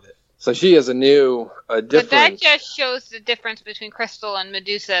 I love it. So she has a different... But that just shows the difference between Crystal and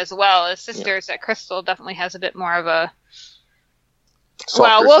Medusa as well as sisters. That Crystal definitely has a bit more of a...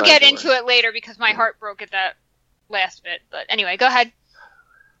 Well, we'll get into it later because my heart broke at that last bit. But anyway, go ahead.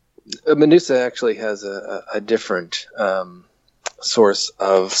 Medusa actually has a different source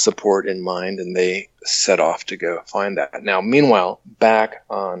of support in mind, and they set off to go find that. Now, meanwhile, back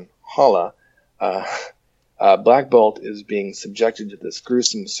on Hala, Black Bolt is being subjected to this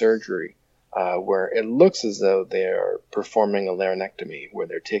gruesome surgery where it looks as though they are performing a laryngectomy, where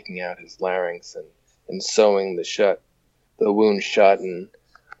they're taking out his larynx and sewing the wound shut, and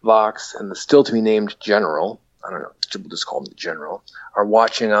Vox and the still-to-be-named General, I don't know, we'll just call him the General, are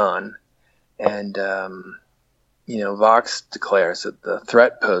watching on, and Vox declares that the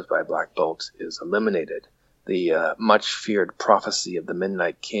threat posed by Black Bolt is eliminated. The much-feared prophecy of the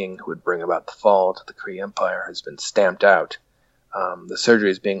Midnight King who would bring about the fall to the Kree Empire has been stamped out. The surgery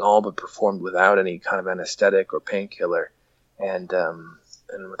is being all but performed without any kind of anesthetic or painkiller. And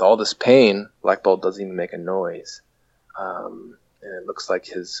with all this pain, Black Bolt doesn't even make a noise. and it looks like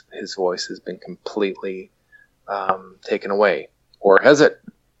his voice has been completely taken away. Or has it?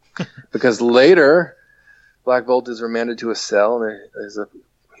 Because later, Black Bolt is remanded to a cell, and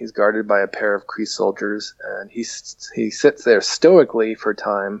he's guarded by a pair of Kree soldiers, and he sits there stoically for a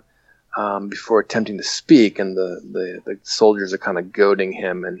time before attempting to speak, and the soldiers are kind of goading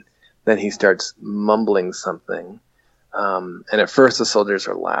him, and then he starts mumbling something. And at first the soldiers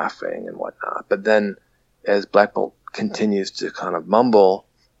are laughing and whatnot, but then as Black Bolt continues to kind of mumble,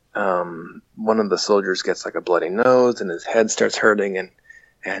 one of the soldiers gets like a bloody nose, and his head starts hurting,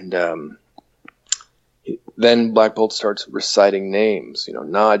 and then Black Bolt starts reciting names,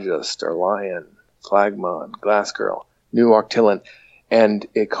 Naja, Starlion, Flagmon, Glassgirl, New Octillan, and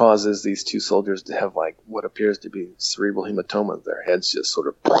it causes these two soldiers to have like what appears to be cerebral hematoma. Their heads just sort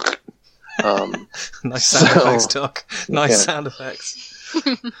of nice sound effects, Doc. Nice sound effects.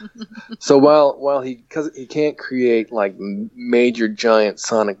 So while he can't create like major giant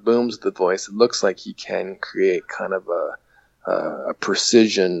sonic booms with the voice, it looks like he can create kind of a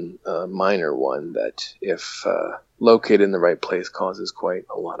precision minor one that, if located in the right place, causes quite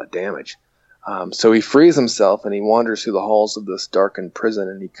a lot of damage. So he frees himself and he wanders through the halls of this darkened prison,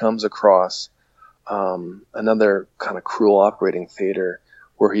 and he comes across another kind of cruel operating theater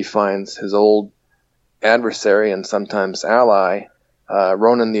where he finds his old adversary and sometimes ally,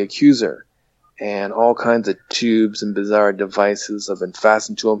 Ronan the Accuser, and all kinds of tubes and bizarre devices have been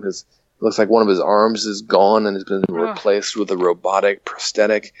fastened to him. It looks like one of his arms is gone and has been replaced with a robotic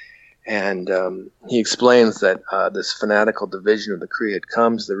prosthetic. And he explains that this fanatical division of the Kree had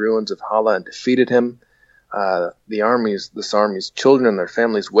come to the ruins of Hala and defeated him. This army's children and their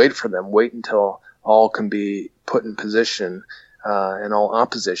families wait until all can be put in position and all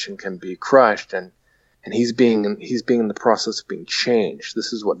opposition can be crushed. And he's being in the process of being changed.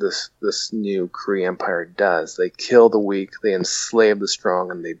 This is what this new Kree Empire does. They kill the weak, they enslave the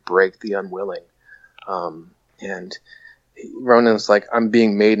strong, and they break the unwilling. And Ronan's like, I'm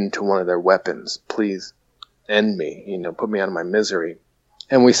being made into one of their weapons. Please end me. Put me out of my misery.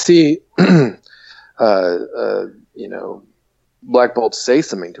 And we see, Black Bolt say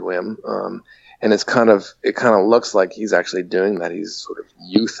something to him, and it kind of looks like he's actually doing that. He's sort of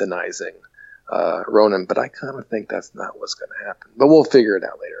euthanizing Ronan, but I kind of think that's not what's going to happen. But we'll figure it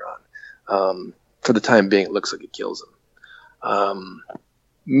out later on. For the time being, it looks like it kills him.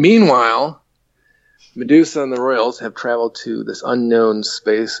 Meanwhile, Medusa and the Royals have traveled to this unknown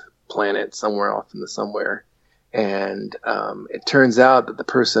space planet somewhere off in the somewhere, and it turns out that the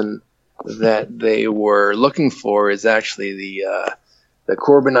person that they were looking for is actually the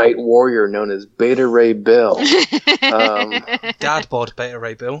Corbinite warrior known as Beta Ray Bill. Dad bod Beta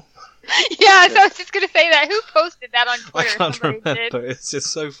Ray Bill. Yeah, so I was just going to say that. Who posted that on Twitter? I can't Somebody remember. did. It's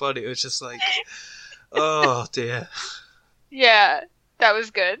just so funny. It was just like, oh dear. Yeah, that was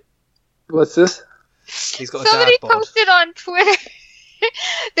good. What's this? He's got Somebody a dad bod. posted on Twitter.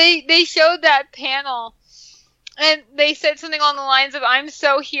 They showed that panel, and they said something along the lines of, "I'm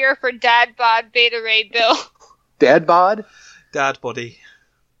so here for Dad bod Beta Ray Bill." Dad bod? Dad body.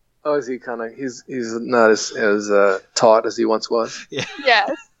 Oh, is he kind of? He's not as taut as he once was. Yeah.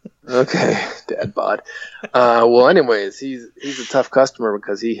 Yes. Okay, Dad bod. Well, anyways, he's a tough customer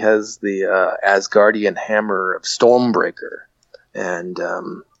because he has the Asgardian hammer of Stormbreaker, and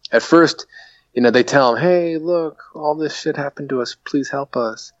at first, they tell him, "Hey, look, all this shit happened to us. Please help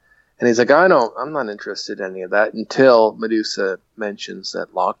us." And he's like, I'm not interested in any of that, until Medusa mentions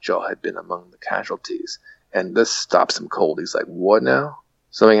that Lockjaw had been among the casualties, and this stops him cold. He's like, "What now?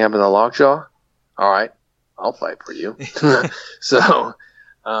 Something happened to Lockjaw? All right, I'll fight for you." So.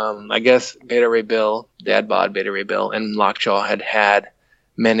 I guess Beta Ray Bill, Dad bod Beta Ray Bill, and Lockjaw had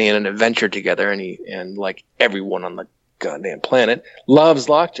many an adventure together, and like everyone on the goddamn planet loves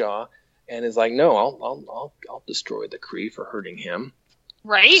Lockjaw, and is like, no, I'll destroy the Kree for hurting him.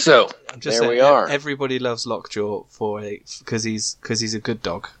 Right. So There we are. Everybody loves Lockjaw because he's a good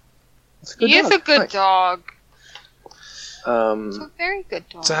dog. He is a good dog. He's a very good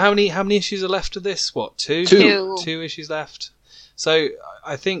dog. So how many issues are left of this? What, two? Two issues left. So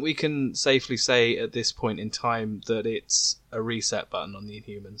I think we can safely say at this point in time that it's a reset button on the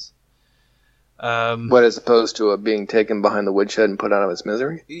Inhumans. What, as opposed to being taken behind the woodshed and put out of its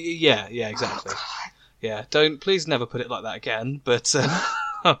misery? Oh, Yeah, exactly. Yeah, please never put it like that again. But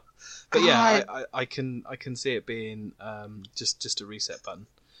but yeah, I can see it being just a reset button.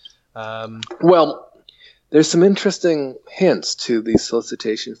 Well, there's some interesting hints to the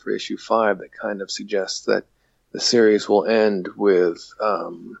solicitation for issue 5 that kind of suggests that the series will end with,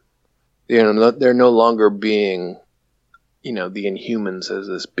 they're no longer being, the Inhumans as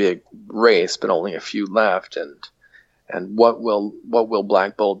this big race, but only a few left, and what will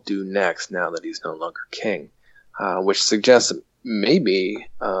Black Bolt do next now that he's no longer king, which suggests maybe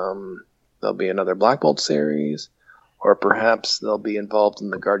there'll be another Black Bolt series, or perhaps they'll be involved in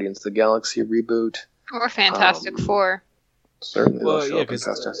the Guardians of the Galaxy reboot. Or Fantastic Four. Certainly, Well, they'll show yeah, up in because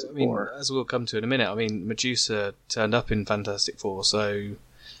Fantastic Four. as we'll come to in a minute, Medusa turned up in Fantastic Four, so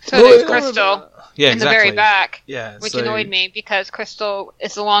So there's Crystal yeah, in the exactly. very back, Yeah, which so, annoyed me because Crystal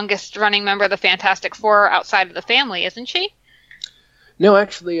is the longest running member of the Fantastic Four outside of the family, isn't she? No,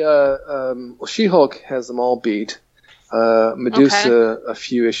 actually, She-Hulk has them all beat. Medusa a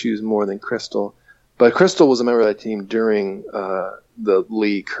few issues more than Crystal, but Crystal was a member of that team during the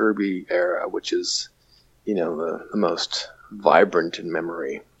Lee Kirby era, which is, the most vibrant in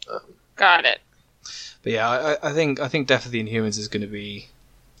memory. Got it. But yeah, I think Death of the Inhumans is going to be,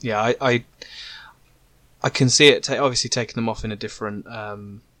 yeah, I can see it obviously taking them off in a different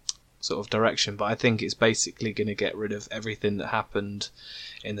sort of direction, but I think it's basically going to get rid of everything that happened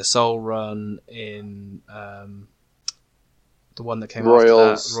in the Soul Run, in the one that came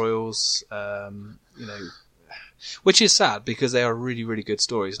Royals. after that, Royals, which is sad because they are really, really good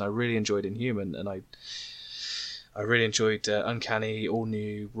stories, and I really enjoyed Inhuman, and I really enjoyed Uncanny, All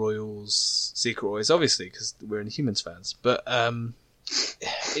New, Royals, Secret Royals, obviously, because we're Inhumans fans. But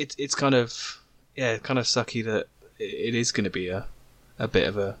it's kind of sucky that it is going to be a bit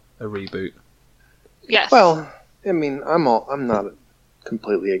of a reboot. Yes. Well, I'm not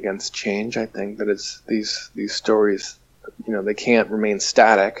completely against change. I think that it's these stories, they can't remain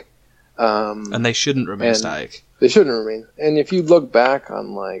static. And they shouldn't remain static. They shouldn't remain. And if you look back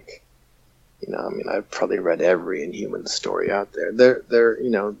on I've probably read every Inhuman story out there.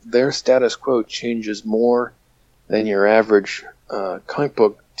 Their status quo changes more than your average comic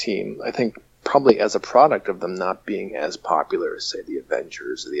book team. I think probably as a product of them not being as popular as, say, the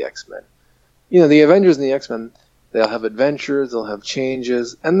Avengers or the X-Men. The Avengers and the X-Men, they'll have adventures, they'll have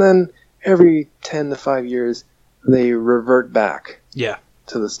changes, and then every 10 to 5 years they revert back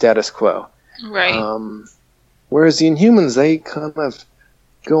to the status quo. Right. Whereas the Inhumans, they kind of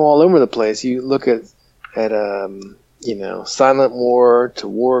go all over the place. You look at Silent War to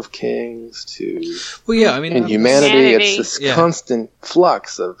War of Kings to Inhumanity. It's this constant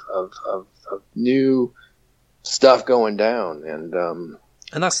flux of new stuff going down, and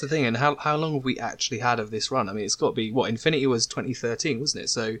that's the thing. And how long have we actually had of this run? It's got to be Infinity was 2013, wasn't it?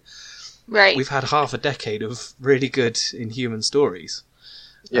 So right, we've had half a decade of really good Inhuman stories.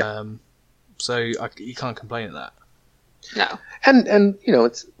 Yeah. So you can't complain at that. No. And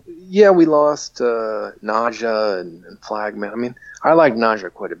it's we lost Naja and Flagman. I like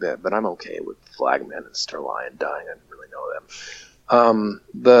Naja quite a bit, but I'm okay with Flagman and Sterlion dying. I didn't really know them.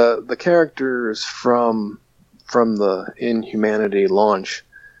 The characters from the Inhumanity launch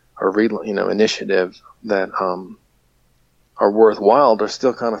or initiative that are worthwhile, they're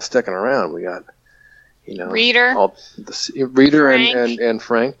still kind of sticking around. We got Reader, Reader Frank. and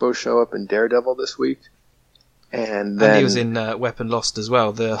Frank both show up in Daredevil this week. And then he was in Weapon Lost as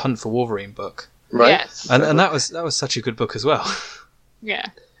well, the Hunt for Wolverine book. Right. Yes. And that was such a good book as well. Yeah.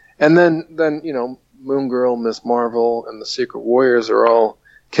 And then Moon Girl, Miss Marvel, and the Secret Warriors are all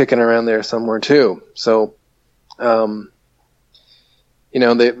kicking around there somewhere too. So, the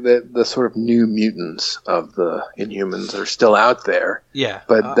sort of new mutants of the Inhumans are still out there. Yeah.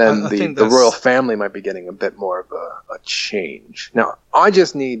 But then the royal family might be getting a bit more of a change. Now, I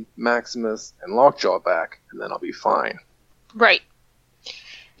just need Maximus and Lockjaw back, and then I'll be fine. Right.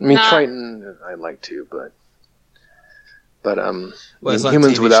 Triton, I'd like to, but it's like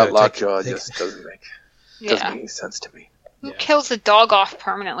Inhumans TV without show, Lockjaw just doesn't make any sense to me. Who kills the dog off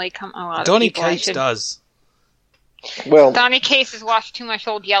permanently? Donny Cates does. Well, Donny Cates has watched too much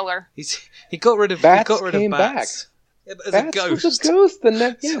Old Yeller. He got rid of Bats. Bats. Yeah, but as a ghost. Was a ghost. But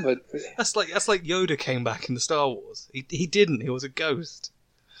that's like Yoda came back in the Star Wars. He didn't. He was a ghost.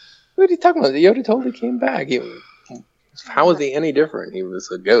 What are you talking about? Yoda totally came back. How was he any different? He was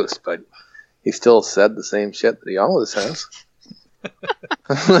a ghost, but he still said the same shit that he always says.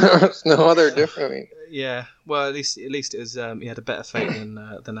 There's no other different. Yeah. Well, at least it was. He had a better fate than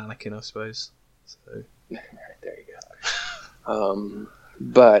Anakin, I suppose. So. There you go.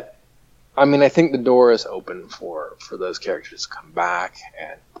 But I think the door is open for those characters to come back,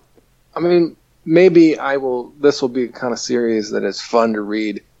 and maybe this will be a kind of series that is fun to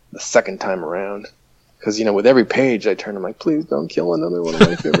read the second time around, because with every page I turn, I'm like, please don't kill another one of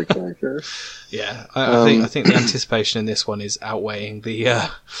my favorite characters. Yeah, I think the anticipation in this one is outweighing the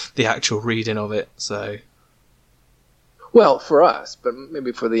actual reading of it. So. Well, for us, but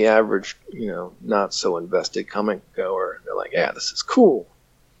maybe for the average, not so invested comic goer, they're like, yeah, this is cool.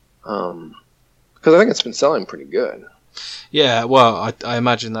 Because I think it's been selling pretty good. Yeah, well, I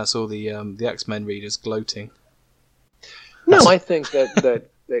imagine that's all the X-Men readers gloating. No, I think that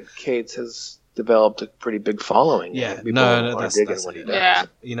Cates has developed a pretty big following. Yeah, People no, are that's digging it. what he does. Yeah.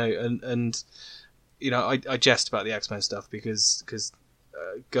 You know, and you know, I jest about the X-Men stuff because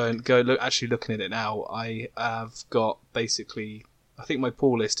looking at it now, I have got basically, I think my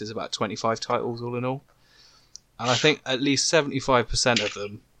pull list is about 25 titles all in all, and I think at least 75% of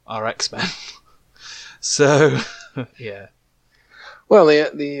them are X-Men. So, yeah. Well, I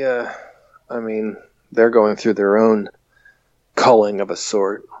mean, they're going through their own culling of a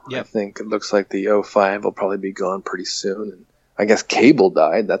sort. Yep. I think it looks like the 05 will probably be gone pretty soon. And I guess Cable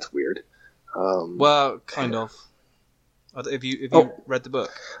died. That's weird. Well, kind of. Have you read the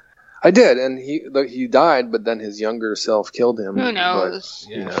book? I did, and he died, but then his younger self killed him. Who knows?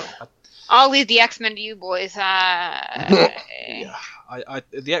 But, you know. I'll leave the X-Men to you boys. Yeah,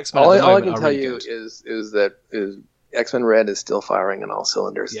 the X-Men. All at the I moment can are tell really you good. is that X-Men Red is still firing on all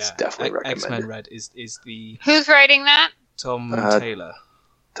cylinders. It's definitely recommended. X-Men Red is the Who's writing that? Tom Taylor.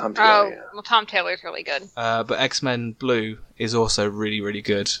 Tom Taylor, yeah. Well, Tom Taylor's really good. But X-Men Blue is also really, really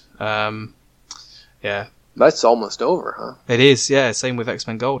good. Yeah. That's almost over, huh? It is, yeah. Same with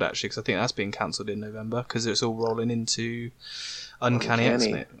X-Men Gold, actually, because I think that's being cancelled in November, because it's all rolling into Uncanny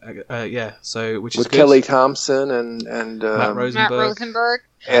X-Men. Yeah, so, which is with good. Kelly Thompson and Matt Rosenberg.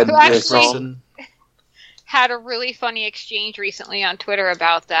 Ed Who actually Brisson. had a really funny exchange recently on Twitter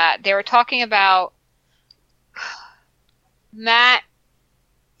about that. They were talking about Matt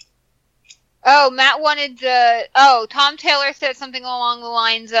wanted Tom Taylor said something along the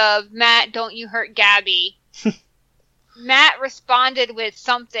lines of, "Matt, don't you hurt Gabby." Matt responded with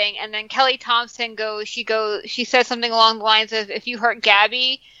something, and then Kelly Thompson she said something along the lines of, "If you hurt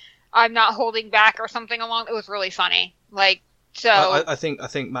Gabby, I'm not holding back," or something along. It was really funny. Like, so I think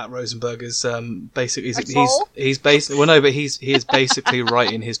Matt Rosenberg is basically he is basically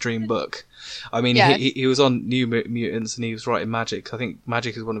writing his dream book. I mean, yes. he was on New Mutants and he was writing Magic. I think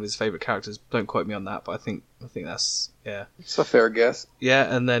Magic is one of his favourite characters. Don't quote me on that, but I think that's It's a fair guess.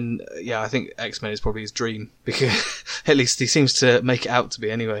 Yeah, and then I think X-Men is probably his dream because at least he seems to make it out to be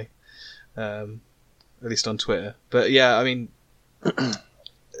anyway. At least on Twitter. But yeah, I mean,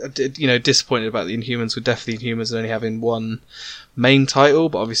 disappointed about the Inhumans. With definitely Inhumans only having one main title,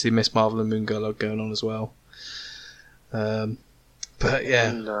 but obviously Miss Marvel and Moon Girl are going on as well. But yeah.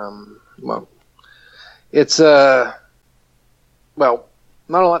 And, well, it's not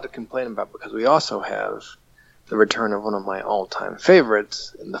a lot to complain about because we also have the return of one of my all-time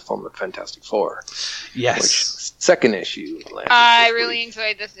favorites in the form of Fantastic Four. Yes. Second issue. I really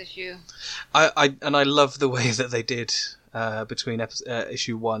enjoyed this issue. I love the way that they did between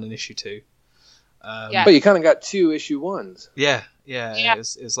issue 1 and issue 2. Yeah. But you kind of got 2 issue 1s. Yeah.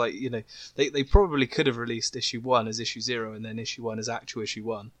 It's like, they probably could have released issue 1 as issue 0 and then issue 1 as actual issue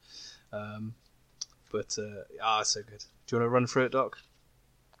 1. But it's so good. Do you want to run through it, Doc?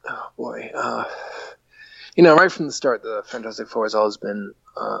 Oh boy, right from the start, the Fantastic Four has always been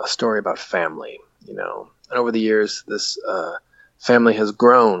a story about family. And over the years, this family has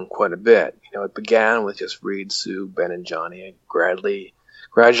grown quite a bit. It began with just Reed, Sue, Ben, and Johnny, and gradually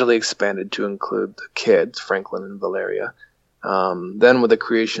expanded to include the kids, Franklin and Valeria. Then, with the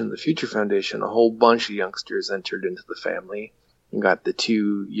creation of the Future Foundation, a whole bunch of youngsters entered into the family. You got the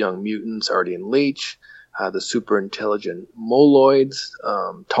 2 young mutants, Artie and Leech, the super intelligent Moloids,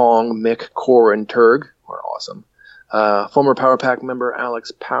 Tong, Mick, Kor, and Turg, who are awesome. Former Power Pack member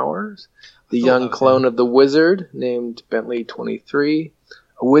Alex Powers, the young clone of the Wizard named Bentley 23,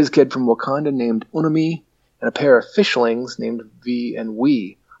 a whiz kid from Wakanda named Unami, and a pair of fishlings named V and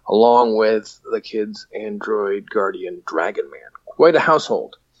Wee, along with the kid's android guardian Dragon Man. Quite a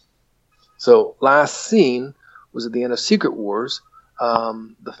household. So, last seen was at the end of Secret Wars.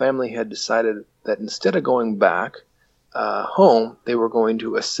 The family had decided that instead of going back home, they were going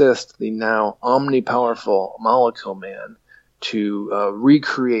to assist the now omnipowerful Molecule Man to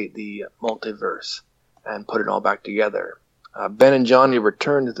recreate the multiverse and put it all back together. Ben and Johnny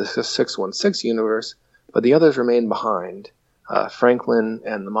returned to the 616 universe, but the others remained behind. Franklin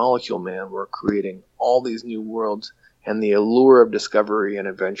and the Molecule Man were creating all these new worlds, and the allure of discovery and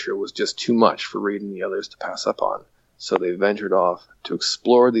adventure was just too much for Reed and the others to pass up on. So they ventured off to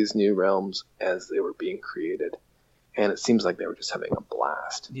explore these new realms as they were being created. And it seems like they were just having a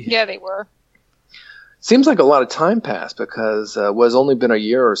blast. Yeah, they were. Seems like a lot of time passed because what has only been a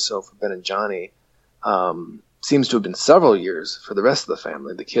year or so for Ben and Johnny seems to have been several years for the rest of the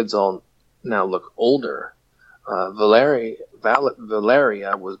family. The kids all now look older. Valeria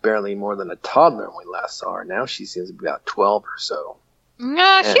was barely more than a toddler when we last saw her. Now she seems to be about 12 or so.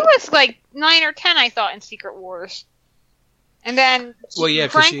 No, she was like 9 or 10, I thought, in Secret Wars. And then Well, yeah,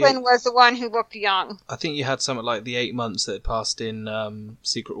 'cause Franklin was the one who looked young. I think you had something like the 8 months that had passed in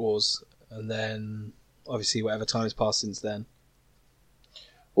Secret Wars, and then obviously whatever time has passed since then.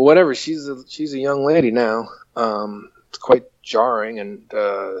 Well, whatever. She's a young lady now. It's quite jarring, and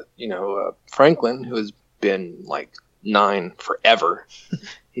Franklin, who has been like 9 forever,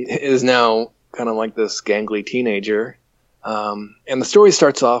 he is now kind of like this gangly teenager. And the story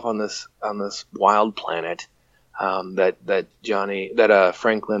starts off on this wild planet that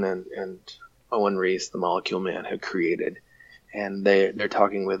Franklin and Owen Reese, the Molecule Man, have created, and they're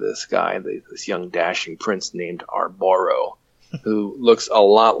talking with this guy, this young dashing prince named Arboro, who looks a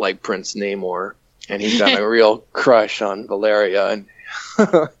lot like Prince Namor, and he's got a real crush on Valeria, and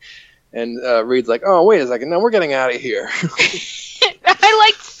and Reed's like, oh wait a second, no, we're getting out of here. I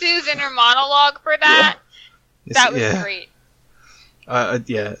liked Sue's inner monologue for that. Yeah. That was great.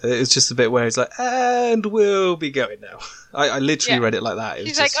 Yeah, it's just a bit where it's like, and we'll be going now. I literally read it like that.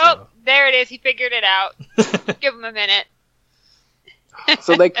 She's like, oh, there it is. He figured it out. Give him a minute.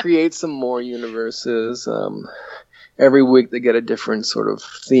 So they create some more universes. Every week they get a different sort of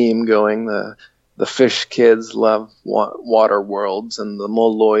theme going. The fish kids love water worlds, and the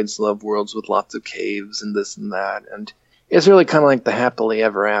Moloids love worlds with lots of caves and this and that. And it's really kind of like the happily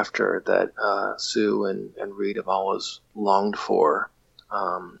ever after that Sue and Reed have always longed for.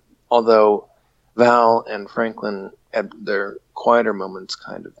 Although Val and Franklin, at their quieter moments,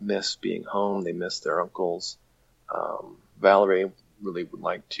 kind of miss being home. They miss their uncles. Valerie really would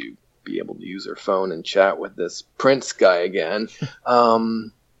like to be able to use her phone and chat with this Prince guy again.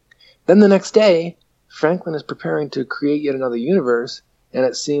 Then the next day, Franklin is preparing to create yet another universe, and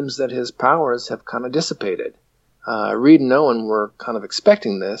it seems that his powers have kind of dissipated. Reed and Owen were kind of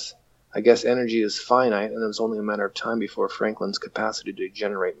expecting this. I guess energy is finite, and it was only a matter of time before Franklin's capacity to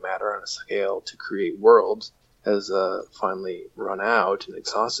generate matter on a scale to create worlds has finally run out and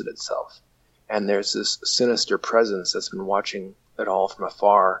exhausted itself. And there's this sinister presence that's been watching it all from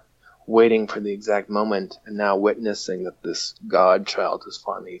afar, waiting for the exact moment, and now witnessing that this godchild has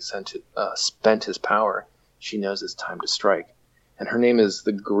finally spent his power. She knows it's time to strike. And her name is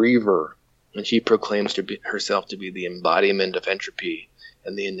the Griever, and she proclaims herself to be the embodiment of entropy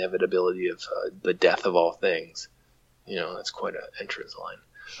and the inevitability of the death of all things. You know, that's quite an entrance line.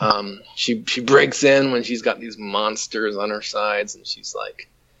 She breaks in when she's got these monsters on her sides, and she's like,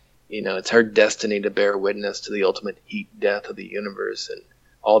 you know, it's her destiny to bear witness to the ultimate heat death of the universe, and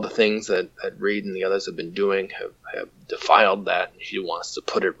all the things that Reed and the others have been doing have defiled that, and she wants to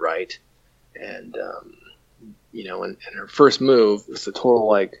put it right. And, you know, and her first move is the total,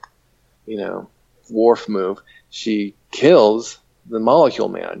 like, you know, Worf move. She kills the Molecule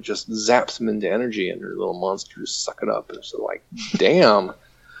Man, just zaps him into energy, and her little monsters suck it up. And it's like, damn.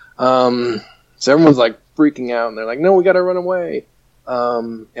 So everyone's like freaking out, and they're like, no, we gotta run away.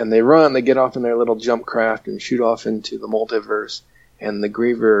 And they run, they get off in their little jump craft and shoot off into the multiverse. And the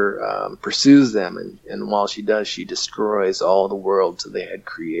Griever pursues them, and while she does, she destroys all the worlds that they had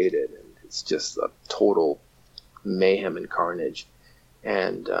created. And it's just a total mayhem and carnage.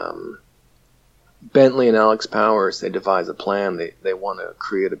 And Bentley and Alex Powers, they devise a plan. They want to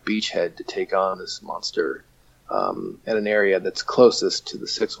create a beachhead to take on this monster at an area that's closest to the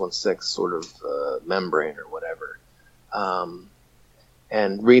 616 sort of membrane or whatever.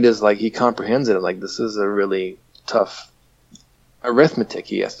 And Rita's like, he comprehends it. Like, this is a really tough arithmetic.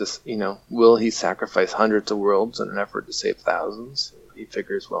 He has to, you know, will he sacrifice hundreds of worlds in an effort to save thousands? He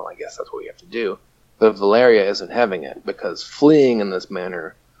figures, well, I guess that's what we have to do. But Valeria isn't having it, because fleeing in this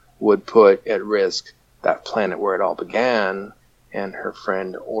manner would put at risk that planet where it all began, and her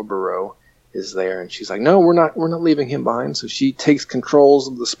friend Orboro is there, and she's like, no, we're not leaving him behind. So she takes controls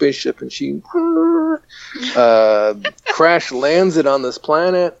of the spaceship, and she crash lands it on this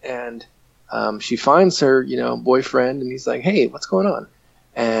planet, and she finds her, you know, boyfriend, and he's like, hey, what's going on?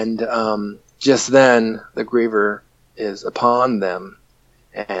 And just then the Griever is upon them,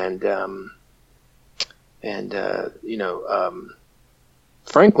 and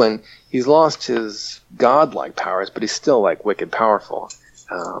Franklin, he's lost his godlike powers, but he's still like wicked powerful.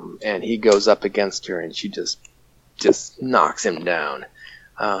 And he goes up against her, and she just knocks him down,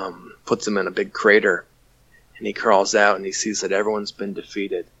 puts him in a big crater, and he crawls out, and he sees that everyone's been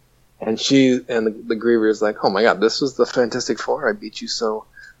defeated. And the Griever is like, oh my god, this was the Fantastic Four. I beat you so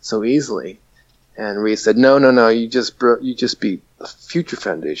easily. And Reed said, no, you just beat the Future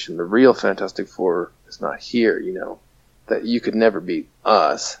Foundation. The real Fantastic Four is not here, you know, that you could never beat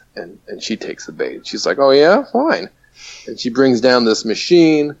us. And she takes the bait. She's like, oh yeah, fine. And she brings down this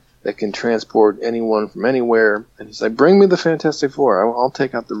machine that can transport anyone from anywhere. And he's like, bring me the Fantastic Four. I'll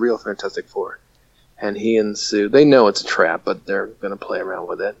take out the real Fantastic Four. and he and Sue, they know it's a trap, but they're going to play around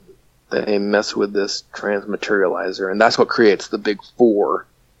with it. They mess with this transmaterializer, and that's what creates the big four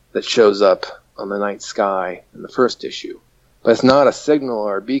that shows up on the night sky in the first issue. But it's not a signal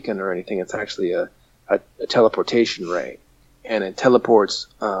or a beacon or anything. It's actually a teleportation ray. And it teleports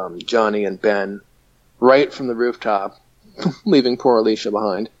Johnny and Ben right from the rooftop, leaving poor Alicia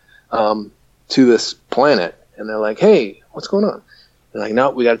behind, to this planet. And they're like, hey, what's going on? They're like,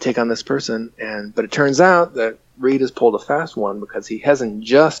 no, we got to take on this person. But it turns out that Reed has pulled a fast one because he hasn't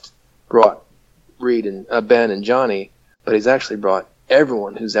just brought Reed and Ben and Johnny, but he's actually brought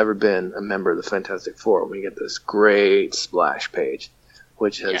everyone who's ever been a member of the Fantastic Four. We get this great splash page,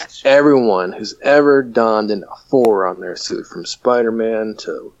 which has everyone who's ever donned a four on their suit, from Spider-Man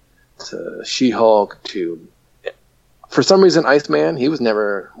to She-Hulk to, for some reason, Iceman. He was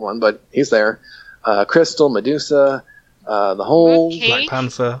never one, but he's there. Crystal, Medusa, the whole Black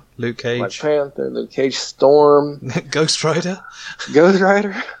Panther, Luke Cage, Storm, Ghost Rider.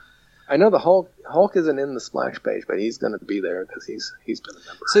 I know the Hulk isn't in the splash page, but he's going to be there because he's been a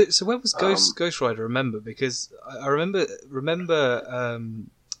member. So where was Ghost Rider? Remember, because I remember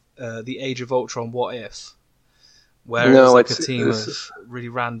the Age of Ultron What If, where it was like a team of really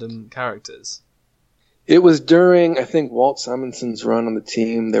random characters. It was during, I think, Walt Simonson's run on the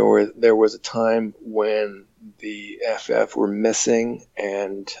team. There was a time when the FF were missing,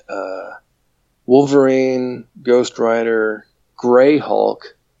 and Wolverine, Ghost Rider, Grey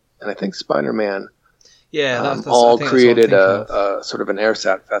Hulk, and I think Spider-Man all created a sort of an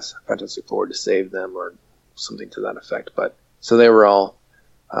AirSat Fantastic Four to save them, or something to that effect. But so they were all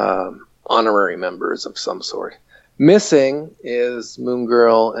honorary members of some sort. Missing is Moon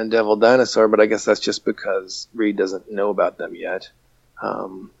Girl and Devil Dinosaur, but I guess that's just because Reed doesn't know about them yet. I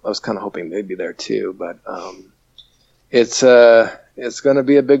was kind of hoping they'd be there too, but it's going to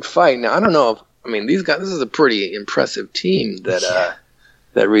be a big fight. Now I don't know if these guys. This is a pretty impressive team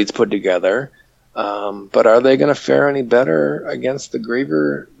that Reed's put together. But are they going to fare any better against the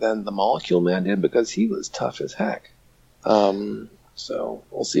Griever than the Molecule Man did? Because he was tough as heck. So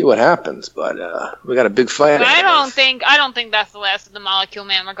we'll see what happens. But we got a big fight. I don't think that's the last of the Molecule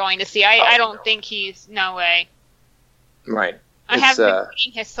Man we're going to see. I don't think he's no way. Right. I haven't been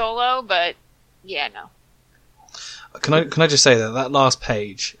reading his solo, but yeah, no. Can I just say that last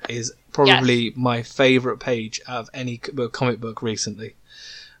page is probably my favourite page out of any comic book recently.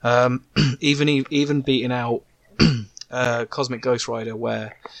 Even beating out Cosmic Ghost Rider,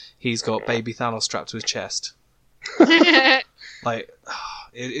 where he's got Baby Thanos strapped to his chest. Like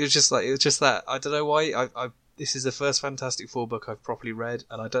it was just that I don't know why I this is the first Fantastic Four book I've properly read,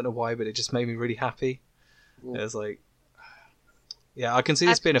 and I don't know why, but it just made me really happy. It was like, yeah, I can see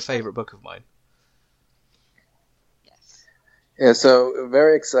this being a favourite book of mine. Yeah, so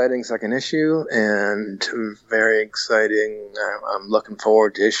very exciting second issue, and very exciting. I'm looking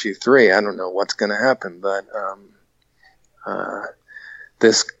forward to issue 3. I don't know what's going to happen, but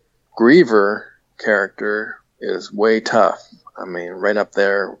this Griever character is way tough. I mean, right up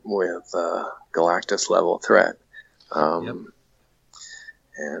there with Galactus level threat. And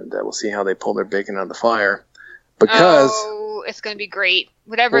we'll see how they pull their bacon out of the fire. Because it's going to be great.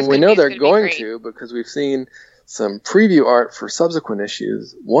 Whatever. We know they're going to, because we've seen some preview art for subsequent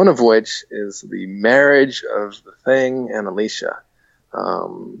issues, one of which is the marriage of the Thing and Alicia.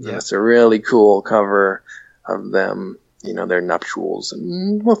 It's a really cool cover of them, their nuptials,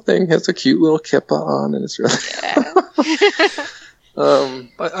 and the Thing has a cute little kippa on, and it's really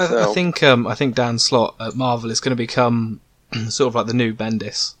I think Dan Slott at Marvel is going to become sort of like the new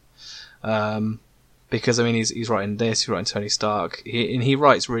Bendis, because he's writing this, he's writing Tony Stark, he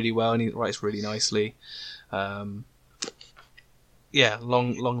writes really well, and he writes really nicely. Long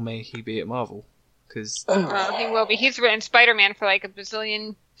may he be at Marvel, because he will be. He's written Spider-Man for like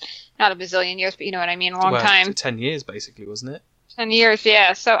not a bazillion years, but you know what I mean, a long time. 10 years basically, wasn't it? 10 years,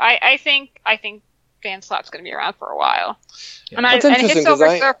 yeah. So I think Dan Slott's going to be around for a while. Yeah. And his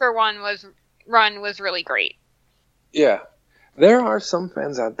Silver Surfer run was really great. Yeah, there are some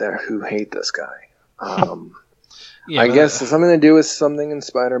fans out there who hate this guy. I guess it's something to do with something in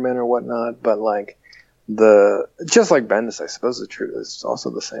Spider-Man or whatnot, but like. Just like Bendis, I suppose the truth is also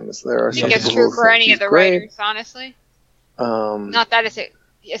the same as there are. I think it's true for any of the writers, honestly. Not that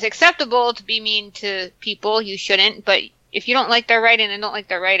it's acceptable to be mean to people. You shouldn't, but if you don't like their writing and don't like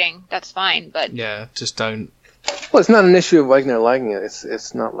their writing, that's fine. But yeah, just don't. Well, it's not an issue of liking or liking it.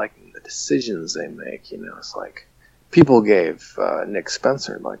 It's not liking the decisions they make. It's like people gave Nick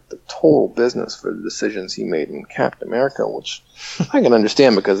Spencer like the total business for the decisions he made in Captain America, which I can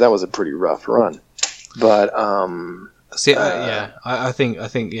understand because that was a pretty rough run. But See, I think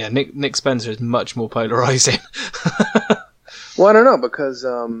Nick Spencer is much more polarizing. Well, I don't know, because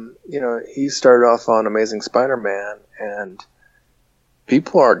he started off on Amazing Spider-Man, and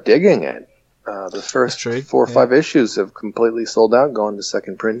people are digging it. The first 4 or 5 issues have completely sold out, gone to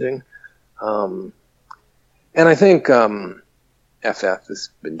second printing, and I think FF has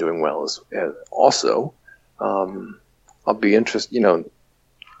been doing well as also. I'll be interested.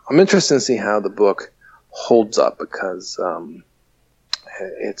 I'm interested to see how the book holds up, because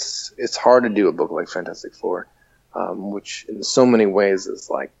it's hard to do a book like Fantastic Four, which in so many ways is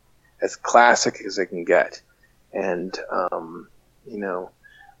like as classic as it can get, and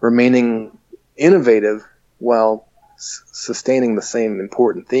remaining innovative while sustaining the same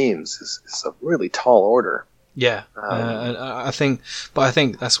important themes is a really tall order. Yeah, and I think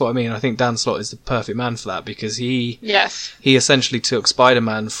that's what I mean. I think Dan Slott is the perfect man for that, because he essentially took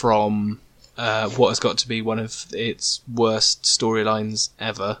Spider-Man from what has got to be one of its worst storylines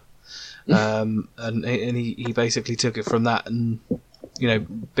ever, and he basically took it from that and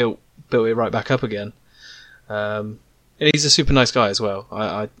built it right back up again. And he's a super nice guy as well.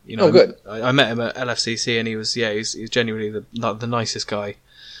 Good. I met him at LFCC, and he's genuinely the nicest guy.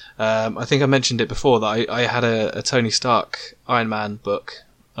 I think I mentioned it before that I had a Tony Stark Iron Man book,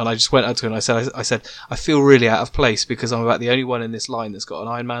 and I just went up to him and I said I feel really out of place because I'm about the only one in this line that's got an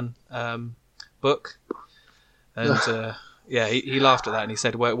Iron Man book, and he laughed at that, and he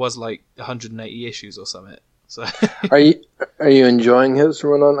said, well, it was like 180 issues or something. So are you enjoying his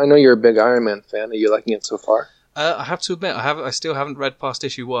run on? I know you're a big Iron Man fan. Are you liking it so far? I have to admit, I still haven't read past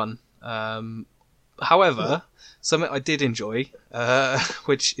issue 1. However, something I did enjoy,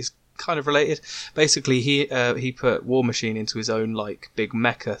 which is kind of related. Basically, he put War Machine into his own like big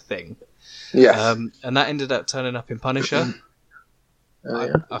mecha thing. Yes. And that ended up turning up in Punisher.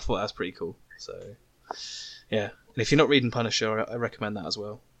 Yeah. I thought that was pretty cool. So, yeah. And if you're not reading Punisher, I recommend that as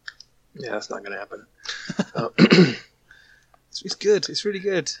well. Yeah, that's not going to happen. It's good. It's really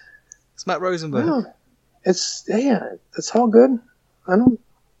good. It's Matt Rosenberg. No, it's all good.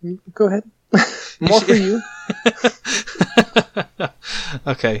 Go ahead. More for you.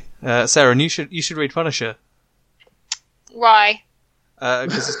 Okay, Sarah, and you should read Punisher. Why?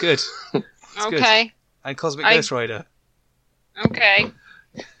 Because it's good. It's okay. Good. And Cosmic Ghost Rider. Okay.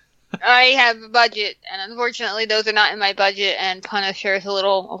 I have a budget, and unfortunately, those are not in my budget. And Punisher is a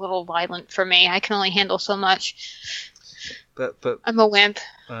little violent for me. I can only handle so much. But I'm a wimp.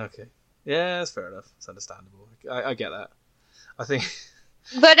 Okay. Yeah, that's fair enough. It's understandable. I get that. I think.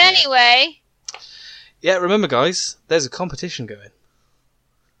 But anyway. Yeah, remember, guys, there's a competition going.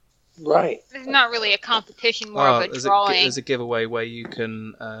 Right. It's not really a competition, more of a drawing. There's a giveaway where you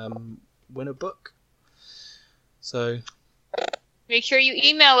can win a book. So make sure you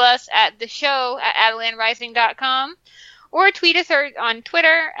email us at theshow@AdelanRising.com or tweet us on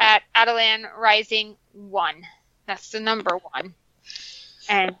Twitter at AdelanRising1. That's the number 1.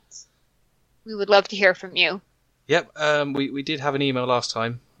 And we would love to hear from you. Yep, we did have an email last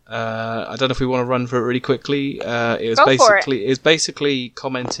time. I don't know if we want to run through it really quickly. It was basically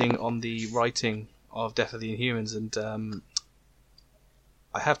commenting on the writing of Death of the Inhumans, and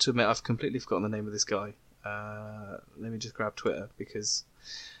I have to admit I've completely forgotten the name of this guy. Let me just grab Twitter because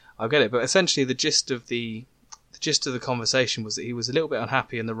I'll get it. But essentially, the gist of the conversation was that he was a little bit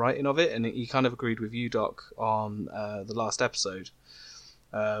unhappy in the writing of it, and he kind of agreed with you, Doc, on the last episode,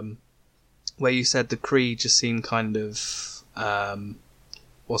 where you said the Kree just seemed kind of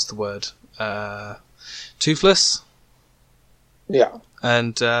what's the word? Toothless. Yeah.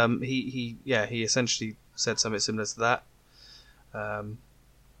 And he essentially said something similar to that.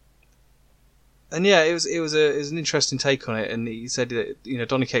 And yeah, it was an interesting take on it, and he said that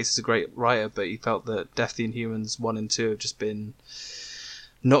Donny Cates is a great writer, but he felt that Death of the Inhumans 1 and 2 have just been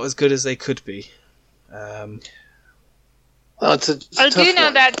not as good as they could be. Well, it's a I do know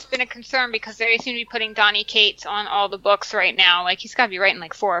one. that's been a concern because they seem to be putting Donny Cates on all the books right now. Like he's got to be writing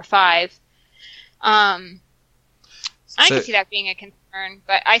like 4 or 5. I can see that being a concern,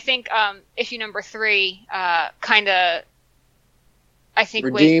 but I think issue number 3 kind of. I think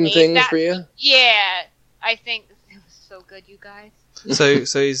redeem things for you. Yeah, I think it was so good, you guys. So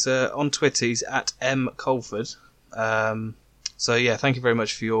he's on Twitter. He's at @mcolford. So yeah, thank you very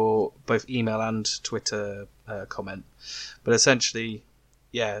much for your both email and Twitter comment. But essentially,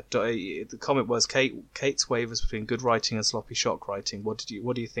 yeah, the comment was Kate's wavers between good writing and sloppy shock writing. What do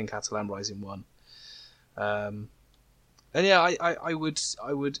you think Atalan Rising won? And yeah, I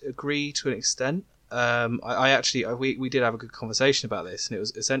would agree to an extent. We did have a good conversation about this, and it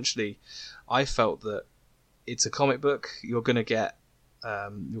was essentially, I felt that it's a comic book. You're gonna get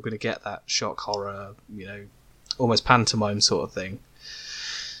that shock horror, almost pantomime sort of thing.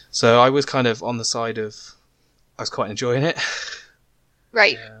 So I was kind of on the side of, I was quite enjoying it.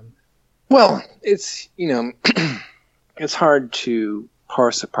 Right. Well, it's, it's hard to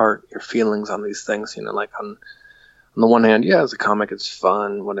parse apart your feelings on these things, like on the one hand, yeah, as a comic, it's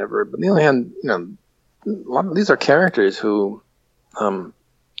fun, whatever. But on the other hand, a lot of these are characters who,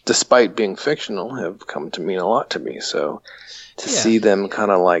 despite being fictional, have come to mean a lot to me. So to see them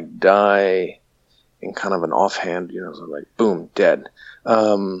kind of like die in kind of an offhand, sort of like boom, dead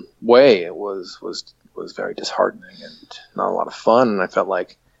way, it was very disheartening and not a lot of fun. And I felt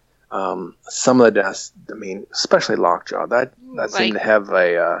like some of the deaths, especially Lockjaw, that seemed to have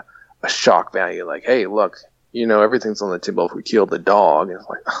a shock value. Like, hey, look, everything's on the table if we kill the dog. And it's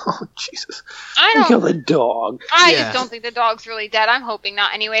like, oh, Jesus. We kill the dog. I just don't think the dog's really dead. I'm hoping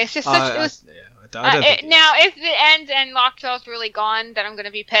not anyway. It's just such... now, if it ends and Lockjaw's really gone, then I'm going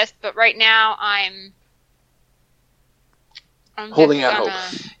to be pissed. But right now, I'm holding out hope.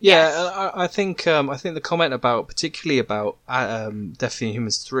 Yeah, I think the comment particularly about Death of the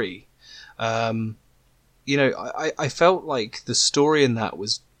Humans 3, I felt like the story in that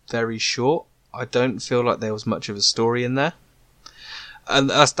was very short. I don't feel like there was much of a story in there. And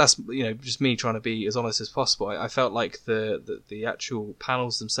that's just me trying to be as honest as possible. I felt like the actual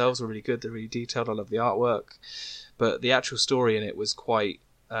panels themselves were really good. They're really detailed. I love the artwork, but the actual story in it was quite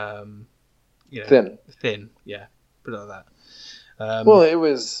thin. Yeah, put it like that. Well, it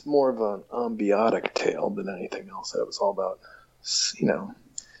was more of an ambiotic tale than anything else. It was all about,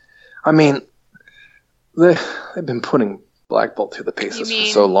 they've been putting Black Bolt through the paces for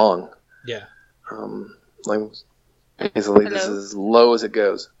so long. Yeah. Basically, this is as low as it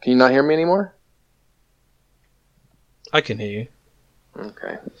goes. Can you not hear me anymore? I can hear you.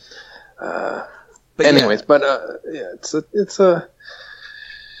 Okay.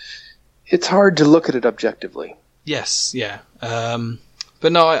 it's hard to look at it objectively. Yes, yeah.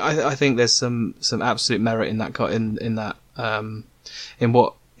 But no, I think there's some absolute merit in that in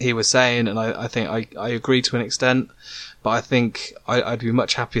what he was saying, and I think I agree to an extent. But I think I'd be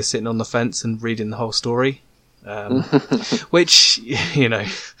much happier sitting on the fence and reading the whole story. Which, I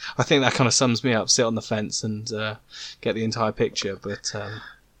think that kind of sums me up. Sit on the fence and get the entire picture. But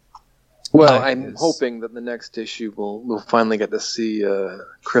I'm hoping that the next issue we'll finally get to see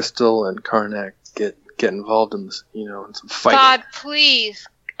Crystal and Karnak get involved in this, in some fighting. God, please!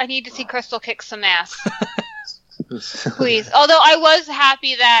 I need to see Crystal kick some ass. Please. Although I was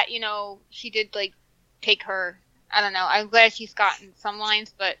happy that she did take her. I don't know. I'm glad she's gotten some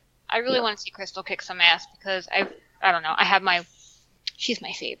lines, but I really want to see Crystal kick some ass because I don't know. She's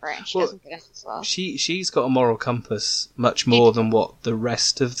my favorite. And she doesn't get us as well. She's got a moral compass much more than what the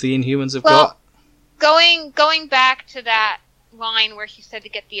rest of the Inhumans have got. Going back to that line where she said to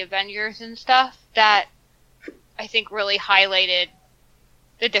get the Avengers and stuff, that I think really highlighted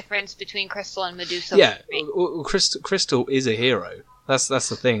the difference between Crystal and Medusa. Yeah, Crystal is a hero. That's the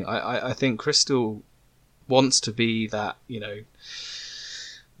thing. I think Crystal wants to be that,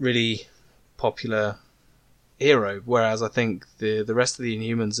 really popular hero, whereas I think the rest of the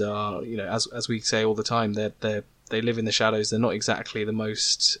Inhumans are, as we say all the time, they live in the shadows. They're not exactly the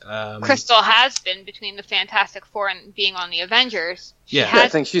most. Crystal has been between the Fantastic Four and being on the Avengers. I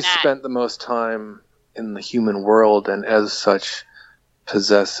think she's spent the most time in the human world, and as such,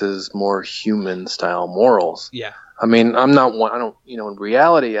 possesses more human style morals. Yeah. I'm not one. I don't. In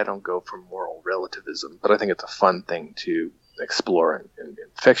reality, I don't go for moral relativism, but I think it's a fun thing to explore in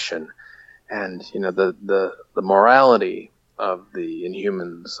fiction. And the morality of the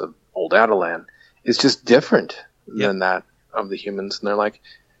Inhumans of Old Adelan is just different than that of the humans. And they're like,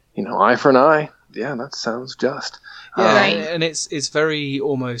 eye for an eye. Yeah, that sounds just. Yeah, and it's very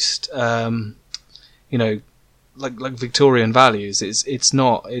almost, like Victorian values. It's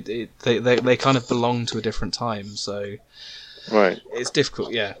not. They kind of belong to a different time. So right, it's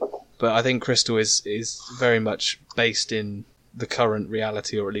difficult. Yeah, but I think Crystal is very much based in the current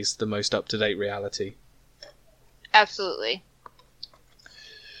reality, or at least the most up-to-date reality. Absolutely.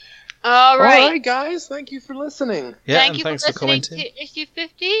 All right, guys. Thank you for listening. Yeah, thank you thanks for commenting. To issue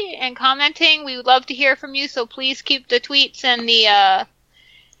 50 and commenting. We would love to hear from you, so please keep the tweets and the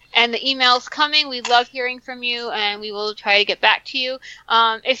emails coming. We love hearing from you, and we will try to get back to you.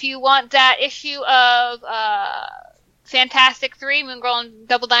 If you want that issue of Fantastic 3, Moon Girl and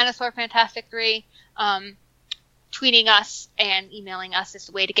Double Dinosaur Fantastic 3, tweeting us and emailing us is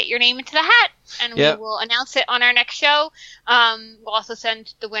the way to get your name into the hat, and we will announce it on our next show. We'll also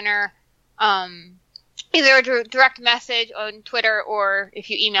send the winner either a direct message on Twitter, or if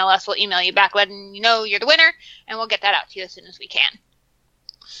you email us, we'll email you back letting you know you're the winner, and we'll get that out to you as soon as we can.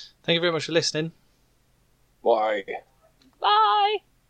 Thank you very much for listening. Bye. Bye.